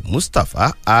olóyè Mustapha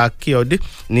Akíọdé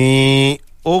ni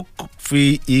ó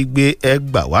fi igbe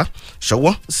ẹgbà wá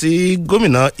ṣọwọ́ sí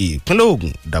gómìnà ìpínlẹ̀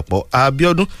Ògùn Dàpọ̀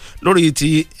Abíọ́dún lórí ti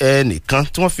ẹnìkan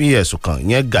tí wọ́n fi ẹ̀sùn kàn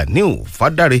yẹn Ganiu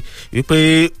Fádàrẹ wípé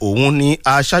òun ni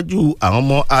aṣáájú àwọn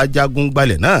ọmọ ajagun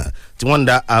gbalẹ̀ náà tí wọ́n ń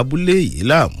da abúlé yìí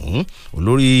láàmú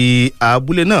olórí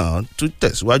abúlé náà tún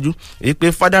tẹ̀síwájú wípé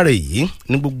Fádàrẹ yìí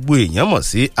ní gbogbo èèyàn mọ̀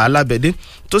sí alábẹ́dé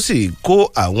tó sì kó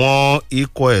àwọn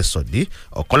ikọ̀ ẹ̀ṣọ́ dé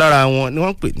ọ̀kan lára wọn ni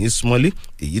wọ́n ń pè ní Smọ́lé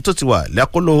èyí tó ti wà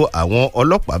lákòlò àwọn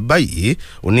ọlọ́pàá báyìí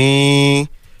òní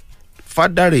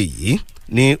Fádàrẹ yìí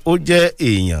ni ó jẹ́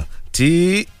èèyàn tí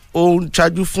ó ń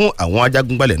ṣáájú fún àwọn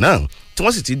ajagunbalẹ̀ náà tí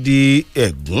wọ́n sì ti di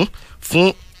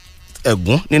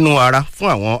ẹ̀gún nínú ara fún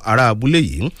àwọn ará abúlé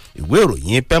yìí ìwé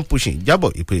ìròyìn pen pushing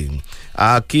jábọ̀ ìpè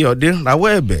Akíọdé rawọ́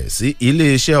ẹ̀bẹ̀ sí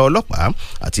iléeṣẹ́ ọlọ́pàá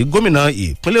àti gómìnà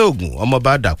ìpínlẹ̀ Ògùn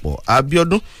ọmọọba Dàpọ̀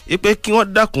Abíọ́dún wípé kí wọ́n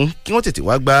dákun kí wọ́n tètè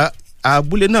wá gba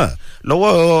abúlé náà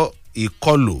lọ́wọ́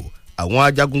ìkọlù àwọn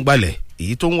ajagunbalẹ̀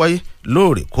èyí tó ń wáyé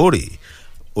lóòrèkóòrè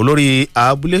olórí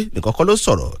abúlé nìkan kọ́ ló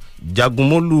sọ̀rọ̀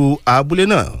jagunmólú abúlé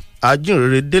náà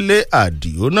ajínrere Délé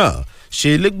Àdìó náà ṣe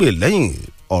légbè lẹ́yìn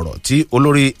ọ̀rọ̀ tí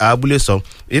olórí abúlé sọ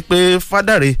wípé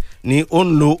Fádàrẹ ni ó ń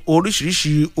lo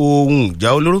oríṣiríṣi ohun ìjà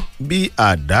olóró bíi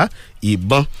àdá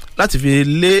ìbọn láti fi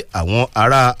lé àwọn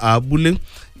ará abúlé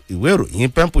ìwé ìròyìn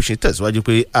pen pushing tẹ̀síwájú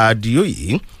pé Àdìó yìí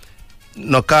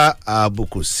nàka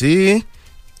àbùkù sí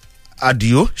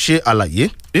Àdìó ṣe àlàyé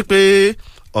wípé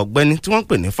ọ̀gbẹ́ni tí wọ́n ń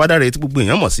pè ní Fádàrẹ tí gbogbo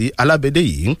èèyàn mọ̀ sí alábẹ́dẹ́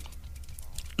yìí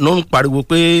ló ń pariwo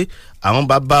pé àwọn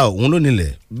bàbá òun ló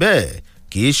nílẹ̀ bẹ́ẹ̀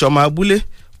kì í ṣọmọ abúlé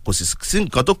kò sì sí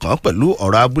nǹkan tó kàn án pẹ̀lú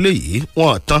ọ̀rọ̀ abúlé yìí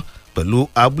wọ́n tán pẹ̀lú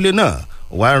abúlé náà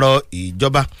wá rọ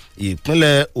ìjọba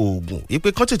ìpínlẹ̀ Ògùn wípé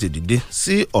kán tètè dìde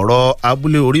sí ọ̀rọ̀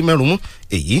abúlé orí mẹ́rùnmú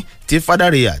èyí tí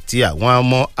Fádàrẹ àti àwọn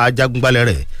ọmọ ajagunbalẹ̀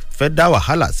rẹ̀ fẹ́ dá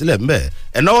wàhálà sílẹ̀ ńbẹ̀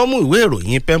ẹ̀ náwó mú ìwé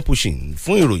ìròyìn pen pushing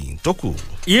fún ìròyìn tó kù.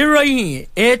 ìròyìn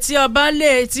etí ọba lé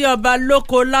etí ọba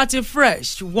lóko láti Fresh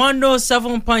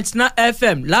 107.9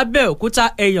 FM lábẹ́òkúta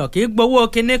èèyàn kì í gbowó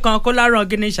kinní kan kó láràn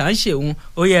gíní ṣàǹṣeun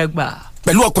ó yẹ gbà.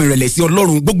 pẹ̀lú ọkàn ìrẹ̀lẹ̀ sí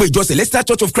Ọlọ́run gbogbo ìjọ Celestial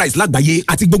Church of Christ lágbàáyé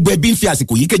àti gbogbo ẹbí ń fi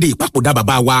àsìkò yìí kéde ìpapòdà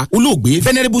bàbá wa olóògbé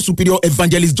Venerable Superior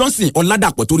Evangelist Johnson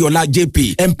Ọládàpọ̀ Toríọlá JP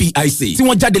MPIC tí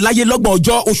wọ́n jáde láyé lọ́gbọ̀n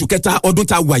ọjọ́ oṣù kẹta ọdún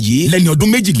tá a wà yìí lẹ́ni ọdún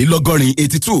méjìlélọ́gọ́rin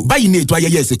 82 báyìí ni ètò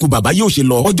ayẹyẹ ìsìnkú bàbá yóò ṣe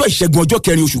lọ ọjọ́ ìṣẹ́gun ọjọ́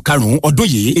kẹrin oṣù karùn-ún ọdún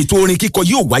yìí ètò orin kíkọ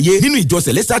yóò wáyé nínú ìjọ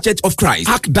Celestial Church of Christ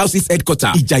Ark Diocese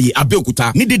Headquarter Ìjàyè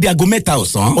Abẹ́òkúta ní dédé aago 3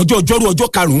 ọ̀sán ọjọ́rú ọjọ́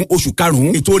karùn-ún oṣù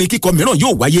karùn-ún ètò orin kíkọ mìíràn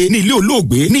yóò wáyé ní ilé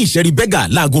olóògbé ní Ìṣẹ́rí Bẹ́gà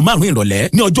láago 5 ìrọ̀lẹ́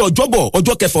ní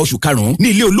ọjọ́ kẹfà oṣù karùn-ún ní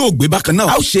ilé olóògbé bákan náà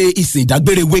a ó ṣe ìsìn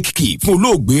ìdágbére wake key fún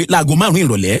olóògbé láago 5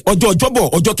 ìrọ̀lẹ́ ọjọ́bọ̀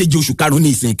ọjọ́ keje oṣù karùn-ún ní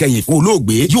ìsìn ìkẹyìn fún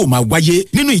olóògbé yóò máa wáyé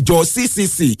nínú ìjọ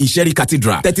CCC Ìṣẹ́rí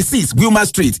Cathedral 36 Wilma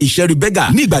Street Ìṣẹ́rí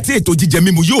Bẹ́gà ní ìgbà tí ètò jíjẹ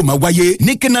mímu yóò máa wáyé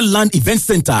ní Canaan Land Event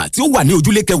Center tí ó wà ní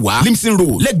ojúlé kẹwàá Limson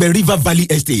Road lẹ́gbẹ̀ẹ́ River Valley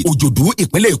Estate Òjòdú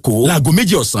ìpínlẹ̀ Èkó láago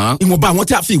 2 ọ̀sán ìwọ̀nba àwọn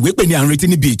tí a fi ìwé pè ní à ń retí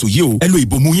níbi ètò yìí o ẹ lo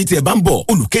ìbomú yín tí ẹ bá ń bọ̀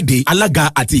olùkéde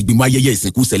alága àti ìgbìmọ̀ ayẹyẹ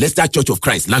ìsìnkú Celestial Church of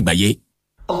Christ lágbàáyé.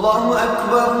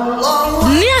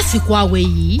 ní àsìkò àwẹ̀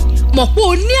yìí mọ̀ pé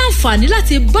o ní àǹfààní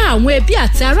láti bá àwọn ẹbí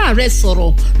àti ará rẹ sọ̀rọ̀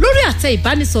lórí àtẹ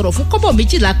ìbánisọ̀rọ̀ fún kọ́bọ̀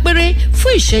 12 péré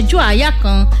fún ìṣẹ́jú àáyá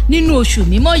kan nínú oṣù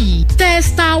mímọ́ yìí. tẹ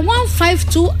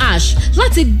 *152#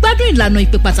 láti gbádùn ìlànà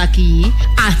ìpè pàtàkì yìí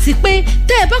àti pé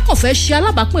tẹ́ ẹ bá kàn fẹ́ ṣe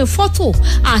alábàápín fọ́tò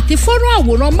àti fọ́nrán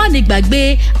àwòrán mánigbàgbé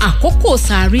àkókò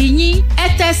sàárì yín ẹ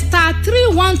tẹ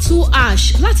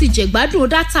 *312# láti jẹ̀gbádùn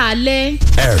dátà alẹ́.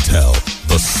 Airtel,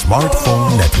 the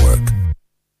smartphone network.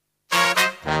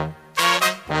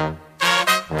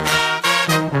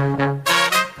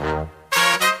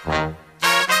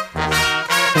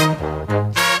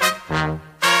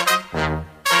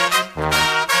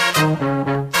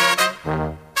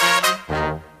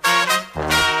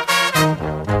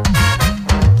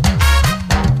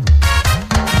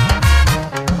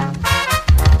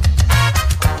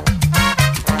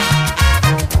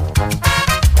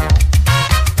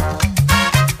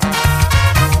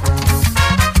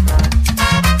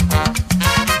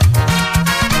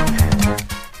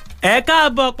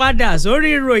 káàbọ̀ padà sórí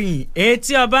ìròyìn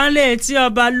etí ọba ńlẹ̀ etí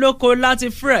ọba lóko láti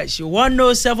fresh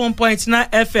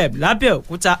 107.9 FM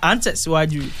lábẹ́òkúta à ń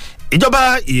tẹ̀síwájú. ìjọba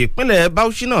ìpínlẹ̀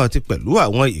Bauchi náà ti pẹ̀lú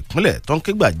àwọn ìpínlẹ̀ tó ń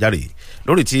ké gbàjarè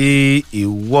lórí ti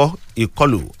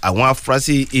ìkọlù àwọn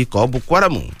afurasí ikọ̀ Boko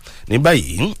Haram. ní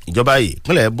báyìí ìjọba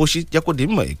ìpínlẹ̀ Bauchi jẹ́ kó di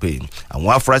mọ̀ pé àwọn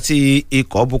afurasí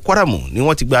ikọ̀ Boko Haram ni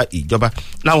wọ́n ti gba ìjọba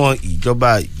láwọn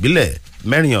ìjọba ìbílẹ̀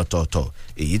 4 ọ̀tọ̀ọ̀tọ̀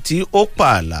èyí tí ó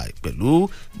pààlà pẹ̀lú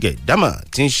Gẹ̀dámà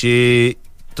tí ń ṣe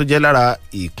tó jẹ́ lára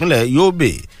ìpínlẹ̀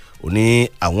Yobe ó ní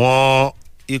àwọn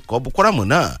ikọ̀ Boko Haram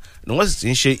náà ni wọ́n sì ti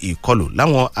ń ṣe ìkọlù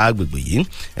láwọn agbègbè yìí.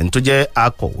 ẹni tó jẹ́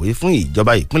akọ̀wé fún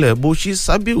ìjọba ìpínlẹ̀ Bauchi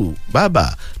Sabiu Baba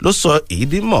ló sọ èyí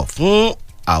dí mọ̀ fún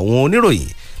àwọn oníròyìn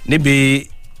níbi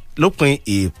lópin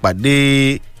ìpàdé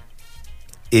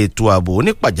ètò ààbò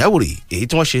onípàjáwìrì èyí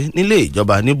tí wọ́n ṣe nílé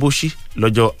ìjọba ní Bauchi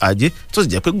lọ́jọ́ ajé tó sì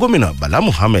jẹ́ pé gómìnà Bala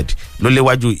Muhammed ló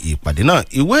léwájú ìpàdé náà.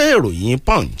 ìwé ìròyìn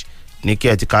Punch ní kí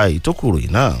ẹ ti ka ìtókù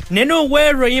ròyìn náà. nínú ìwé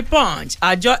ìròyìn Punch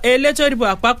àjọ elétò ìdìbò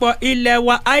àpapọ̀ ilé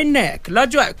wa INEC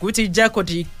lọ́jọ́ àìkú ti jẹ́ kó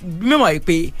di mímọ̀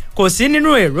pé kò sí nínú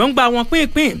èròǹgbà wọn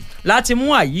pínpín láti mú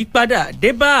àyípadà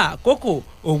dé bá àkókò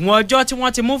òun ọjọ́ tí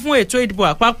wọ́n ti mú fún ètò ìdìbò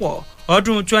àpapọ̀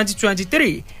ọdún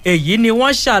 2023. èyí ni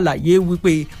wọ́n ṣàlàyé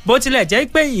wípé bó tilẹ̀ jẹ́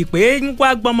pé ìpè ń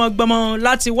wá gbọmọgbọmọ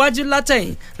láti wájú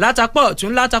látẹ̀yìn látapá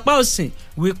ọ̀tún látapá òsìn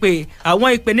wípé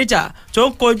àwọn ìpèníjà tó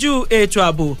ń kojú ètò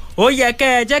ààbò ó yẹ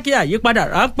kẹ́ ẹ jẹ́ kí àyípadà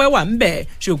ráńpẹ́ wà ń bẹ̀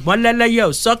ṣùgbọ́n lẹ́lẹ́yẹ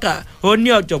ò sọ́kà ó ní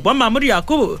ọ̀jọ̀gbọ́n Mahmood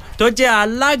Yakubu tó jẹ́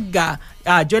alága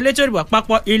àjọ elétò ìdìbò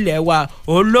àpapọ̀ ilé wa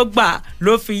olóògbà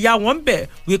ló fi yá wọn bẹ̀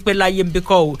wípé láyé ń bí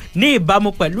kọ́ ò ní ìbámu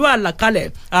pẹ̀lú àlàkalẹ̀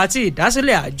àti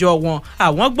ìdásílẹ̀ àjọ wọn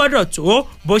àwọn gbọ́dọ̀ tó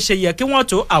bó ṣe yẹ kí wọ́n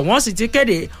tó àwọn sì ti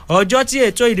kéde ọjọ́ tí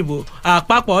ètò ìdìbò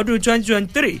àpapọ̀ ọdún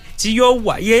 2023 tí yóò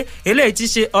wáyé eléyìí ti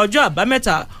ṣe ọjọ́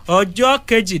àbámẹ́ta ọjọ́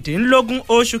 18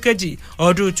 oṣù kejì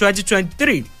ọdún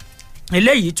 2023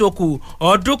 eléyìí tó kù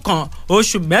ọdún kan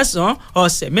oṣù mẹ́sàn-án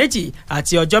ọ̀sẹ̀ méjì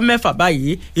àti ọjọ́ mẹ́fà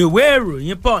báyìí. ìwé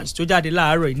ìròyìn Punch tó jáde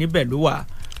láàárọ̀ níbẹ̀ ló wà.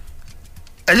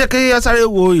 ẹ jẹ́ kí a sáré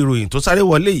wo ìròyìn tó sáré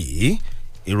wọlé yìí.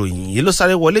 ìròyìn yìí ló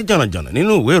sáré wọlé jànàjànà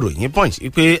nínú ìwé ìròyìn Punch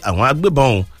pé àwọn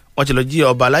agbébọn wọn ti lọ jí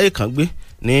ọba aláyé kan gbé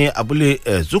ní abúlé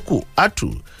Ezuku Atu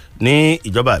ní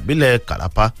ìjọba ìbílẹ̀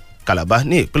Calabar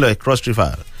ní ìpínlẹ̀ Cross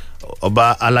River.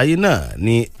 ọba aláyé náà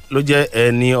ni ló jẹ́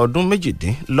ẹni ọdún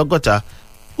 68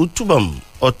 Utubam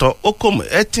ọ̀tọ̀ Okom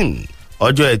Etim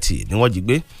ọjọ́ ẹtì ni wọ́n jí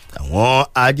gbé. àwọn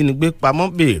ajínigbé pamọ́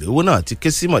béèrè owó náà ti ké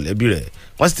sí mọ̀lẹ́bí rẹ̀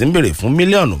wọ́n sì ti ń béèrè fún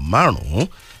mílíọ̀nù 5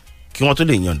 kí wọ́n tó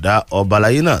lè yọ̀ǹda ọba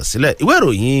aláyé náà sílẹ̀. ìwé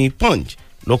ìròyìn Punch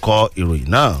ló kọ ìròyìn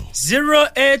náà.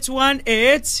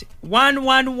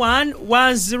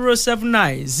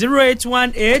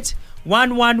 08181111079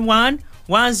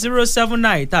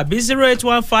 08181111079 tàbí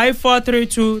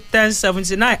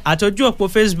 08154321079 àtọ́jú òpó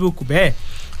Facebook bẹ́ẹ̀.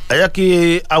 ẹ yẹ kí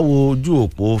a wo ojú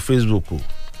òpó Facebook.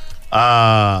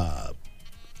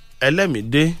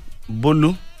 Ẹlẹ́mìdé Bólú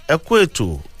ẹ kú ètò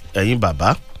ẹ̀yin bàbá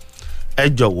ẹ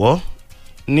jọ̀wọ́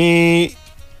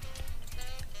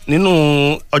nínú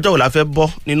ọjọ́ wo la fẹ́ bọ́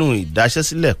nínú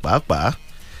ìdáṣẹ́sílẹ̀ pàápàá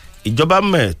ìjọba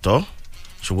mẹ́ẹ̀tọ́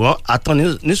ṣùgbọ́n atán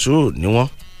nísùúrù ni wọ́n.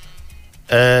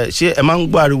 ṣé ẹ máa ń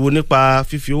gbọ́ ariwo nípa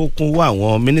fífi owó kún owó àwọn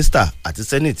mínísítà àti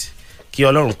sẹ́nìtì kí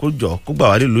Ọlọ́run kó jọ kó gbà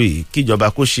wá nílùú yìí kí ìjọba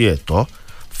kó ṣe ẹ̀tọ́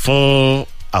fún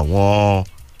àwọn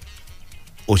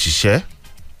òṣìṣẹ́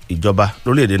ìjọba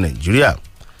lórílẹ̀‐èdè Nàìjíríà.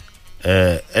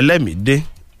 Ẹlẹ́mìdé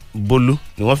Bólú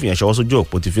ni wọ́n fi yàn ṣọwọ́ sójú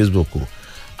òpó ti Facebook.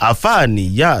 àfáà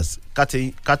Niyaz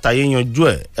kátàyé yanjú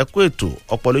ẹ kú ètò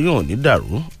ọpọlọ yóò ní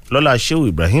dàrú lọ́lá Shehu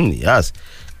Ibrahim Niyaz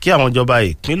kí àwọn ìjọba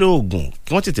ìpínlẹ̀ Ògùn kí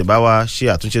wọ́n tètè bá wa ṣe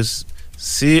àtúnṣe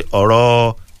sí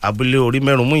ọ̀rọ̀ abúlé orí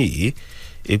mẹ́rùnmú yìí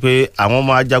pé àwọn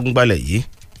ọmọ ajagunbalẹ̀ yìí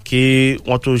kí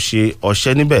wọ́n tó ṣe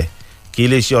ọṣẹ́ níbẹ̀ kí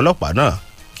iléeṣẹ́ ọlọ́pàá náà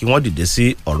kí wọ́n dìde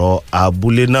sí ọ̀rọ̀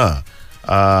abúlé náà.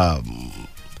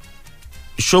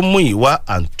 Ṣómúyìwá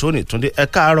Anthony Túndé ẹ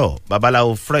káàárọ̀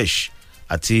babaláwo fresh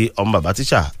àti ọmọ bàbá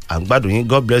tíṣà à ń gbádùn yín.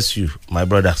 God bless you my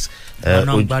brothers.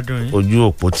 Ojú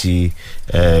òpó ti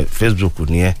Facebook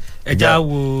nìyẹn. ẹ já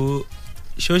wo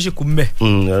ṣóṣìkú mbẹ.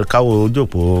 káwo ojú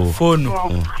òpó fóònù.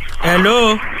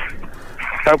 hello.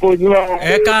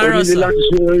 ẹ káàárọ̀ sà.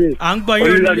 à ń gbọ́ yín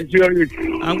olùlé.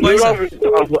 à ń gbọ́ yín sà.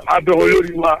 abẹ́wọ̀n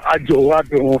lórí wa àjọ wa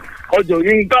abẹ́wọ̀n ọjọ́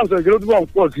yìí ń dáhùn ìṣòro tó bá ń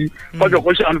pọ̀ sí ọjọ́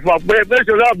kan ṣe àlùfáà bẹ́ẹ̀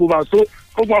ṣe láàbò bá tó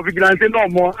kó gbọ́n fi gíláńtì náà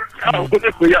mọ́ àwọn kó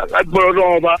tẹ̀ pé agbọ́rọ̀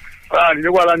lọ́wọ́ ọba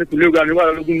àníwára ní kùlé ogun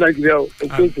àníwára lógún Nàìjíríà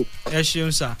òkèèkó. ẹ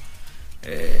ṣeun sà.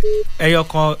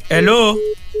 ẹyọkan hello.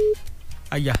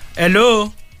 àyà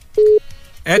hello.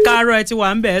 ẹ káàárọ̀ ẹ ti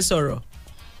wà ń bẹ̀ ẹ́ sọ̀rọ̀.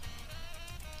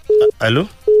 hello.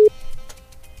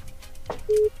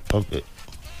 okay.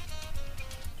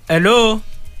 hello.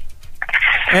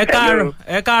 ẹ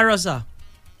káàárọ̀ sà.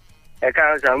 ẹ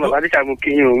káàárọ̀ sà mo bá ti ṣàmù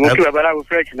kíyìn o mo kí babaláwo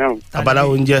fresh náà.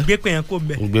 babaláwo ń jẹ gbé pé yẹn kò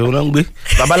bẹ. gbé wọn náà ń gbé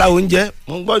babaláwo ń jẹ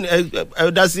mo ń gbọ́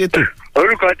ẹ dá sí ètò.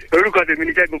 orúkọ tèmi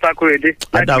ni Ṣẹ́gun Fákóredé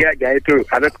láti àjà ètò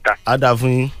Abẹ́òkúta. á dáa fún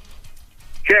yín.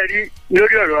 ṣé ẹ rí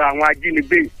lórí ọ̀rọ̀ àwọn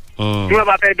ajínigbé tí wọ́n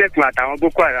bá fẹ́ dẹ́kun àtàwọn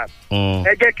Boko Haram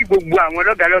ẹ jẹ́ kí gbogbo àwọn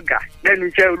lọ́gàlọ́gà lẹ́nu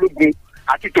iṣẹ́ ológun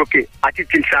àti tòkè àti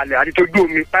tìsàlẹ̀ àti tójú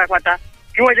omi pátápátá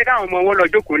kí wọ́n jẹ́ káwọn ọmọ wọn lọ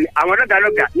jókòó ní àwọn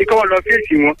lọ́gàlọ́gà ní kí wọ́n lọ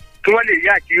fèsì wọn kí wọ́n lè rí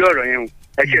àkírí ọ̀rọ̀ yẹn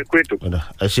ẹ ṣe kú ètò.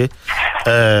 ẹ ṣe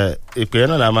ìpè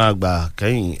náà la máa gbà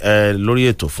kẹ́yìn lórí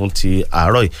ètò fún ti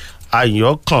àárọ̀ yìí.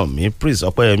 Ayọ̀kànmí Prince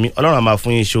Ọpẹ́yẹmí Ọlọ́run á máa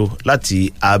fún yín ṣó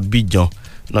láti Abidjan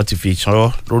náà ti fi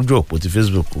ṣanwó lójú òpó ti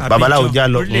Facebook. babaláwo já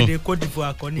lọ orílẹ̀-èdè Côte d'Ivoire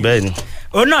akọni. bẹ́ẹ̀ ni.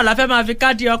 òun náà la fẹ́ máa fi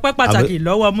káàdì ọpẹ́ pàtàkì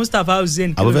lọ́wọ́ Mustapha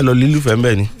Hussein. àbúfẹ́ lọ lílùfẹ́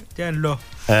mbẹ́ ni. jẹ́ ń lọ.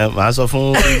 màá sọ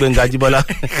fún Gbẹ́ngà Jíbọ́lá.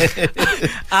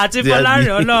 àti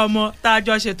Fọlárìn ọlọ́mọ tá a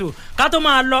jọ ṣètò ká tó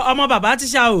máa lọ ọmọ bàbá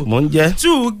tíṣà o. mò ń jẹ́.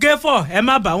 2 gẹ́fọ̀ ẹ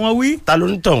má bà wọ́n wí. ta ló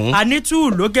ń tọ̀hún. àní 2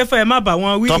 ló gẹ́fọ̀ ẹ má bà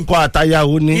wọ́n wí. tọkọ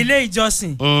àtayàwó ni. ilé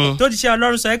ìjọsìn tó ti ṣe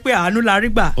Ọlọ́run sọ pé àánú la rí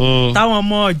gbà táwọn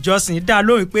ọmọ ìjọsìn dá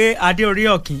lóhùn pé adé orí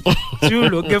ọ̀kìn 2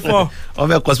 ló gẹ́fọ̀. wọ́n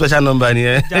fẹ́ kọ special number ni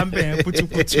ẹ. jàǹbẹ̀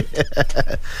putuputu.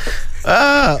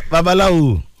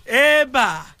 babaláwo.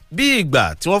 eba. bí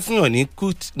ìgbà tí wọ́n fún yàn ní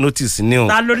quit notice ni o.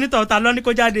 ta ló nítọ̀ ta ló ní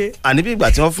kó jáde. àní bí ìgbà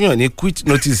tí wọ́n fún yàn ní quit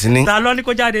notice ni. ta ló ní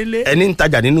kó jáde lé. ẹni ń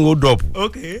tajà nínú hold up.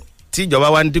 ok. tí ìjọba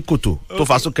wa ń dín kòtò tó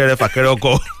fa súnkẹrẹ fàkẹrẹ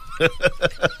ọkọ̀.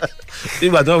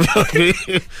 nígbà tí wọ́n fi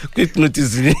quit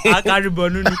notice ni.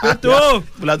 akaribọ̀nù ni kò tó.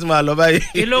 bùlá tún máa lọ báyìí.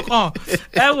 kí ló kàn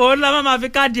ẹ wò ó lọ́mọ máa fi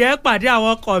káàdì ẹ pàdé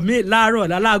àwọn ọkọ̀ mi láàárọ̀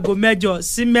láago 8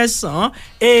 sí 9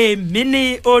 èmi ní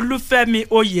Olúfẹ́mi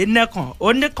Oyènẹ́kan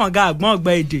oníkànga àgbọ̀n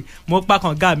ọ̀gbẹ́ èdè mo pa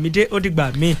kànga mi dé ó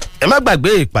dìgbà mi. ẹ má gbàgbé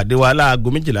ìpàdé wa láago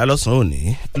 12 lọ́sàn-án òní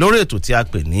lórí ètò tí a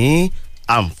pè ní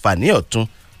àǹfààní ọ̀tun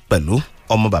pẹ̀lú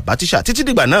ọmọ bàbá tíṣà títí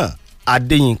dìgbà náà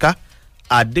Adéyínká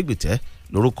Adégbìtẹ́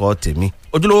lórúkọ tèmi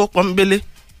ojúlówó pọ́nbélé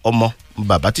ọmọ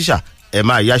bàbá tíṣà ẹ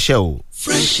máa yáṣẹ́ o.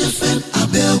 Fresh FM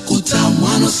Abẹ́òkúta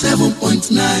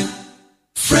 107.9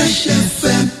 Fresh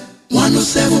FM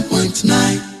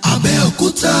 107.9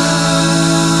 Abẹ́òkúta.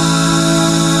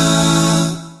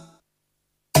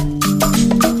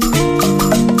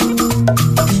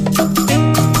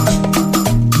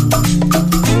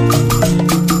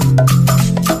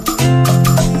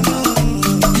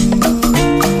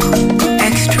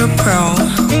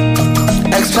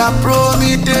 Extra pro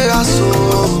me dey aso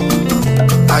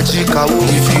Ajikawo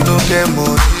if you no get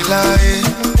money like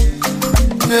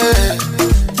yeah.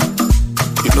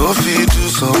 You no fit do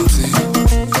something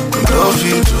You no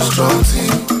fit do strong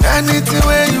thing Anything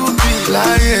where you be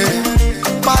like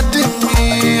Pardon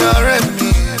me, ọ̀rẹ́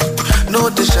mi No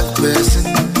dey check person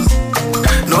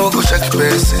No go check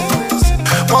person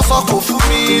Wọ́n sọ kò fún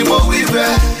mi, mo wí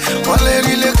bẹ́ẹ̀ Wọ́n lè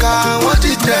rí lẹ́ka, wọ́n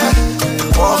jíjẹ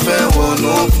Wọ́n fẹ́ wọnú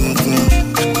òkùnkùn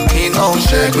Iná ń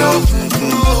ṣẹgbẹ́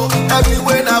òkùnkùn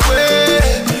Everywhere na way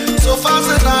So fast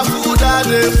and na food I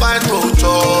dey find to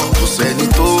chop Kò sẹ́ni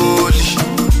tó lì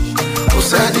Kò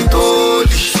sẹ́ni tó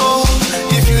lì So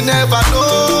if you never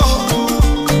know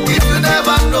If you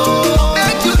never know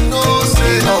Make you know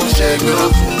say Iná ń ṣẹgbẹ́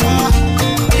òkùnkùn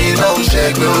Iná ń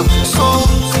ṣẹgbẹ́ òkùnkùn So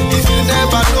if you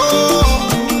never know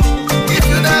If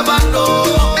you never know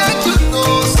Make you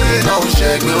know say Iná ń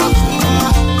ṣẹgbẹ́ òkùnkùn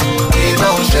Iná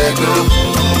ń ṣẹgbẹ́ òkùnkùn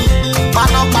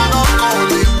Panápaná kan ò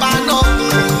lè paná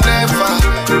kún nẹ́fà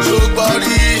ṣùgbọ́n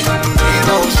rí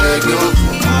iná ò ṣẹ́gbẹ́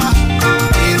òkun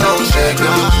iná ò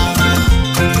ṣẹ́gbẹ́ òkun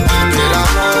ìgbéra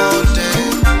mọ́ọ̀dẹ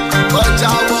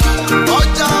ọjà wọ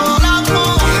lápò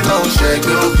iná ò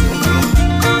ṣẹ́gbẹ́ òkun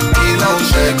iná ò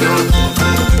ṣẹ́gbẹ́ òkun.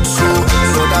 So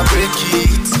brother break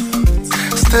it,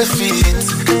 stay fit,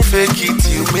 fake it,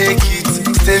 you make it.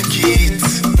 take it,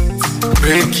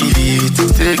 break it,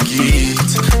 take it,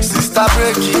 sister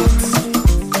break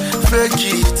it, break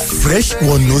it. Fresh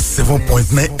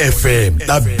 107.9 FM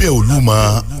lábẹ́ Olúmọ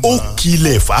ó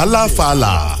kilẹ̀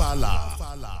fàlàfàlà.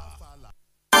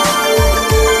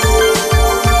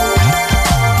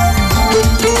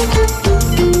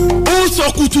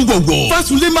 Sọkútù wọ̀wọ̀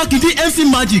Fásunlé Mákindé MC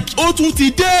Magic ó tún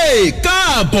ti dé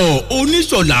káàbọ̀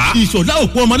oníṣọ̀lá ìṣọ̀lá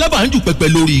òpó ọmọ alábàájú pẹpẹ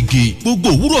lórí igi gbogbo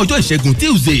òwúrọ̀ ọjọ́ ìṣẹ́gun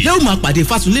Tuesday lẹ́wọ̀n máa pàdé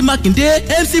Fásunlé Mákindé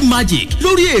MC Magic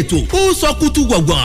lórí ètò ó sọkútù wọ̀wọ̀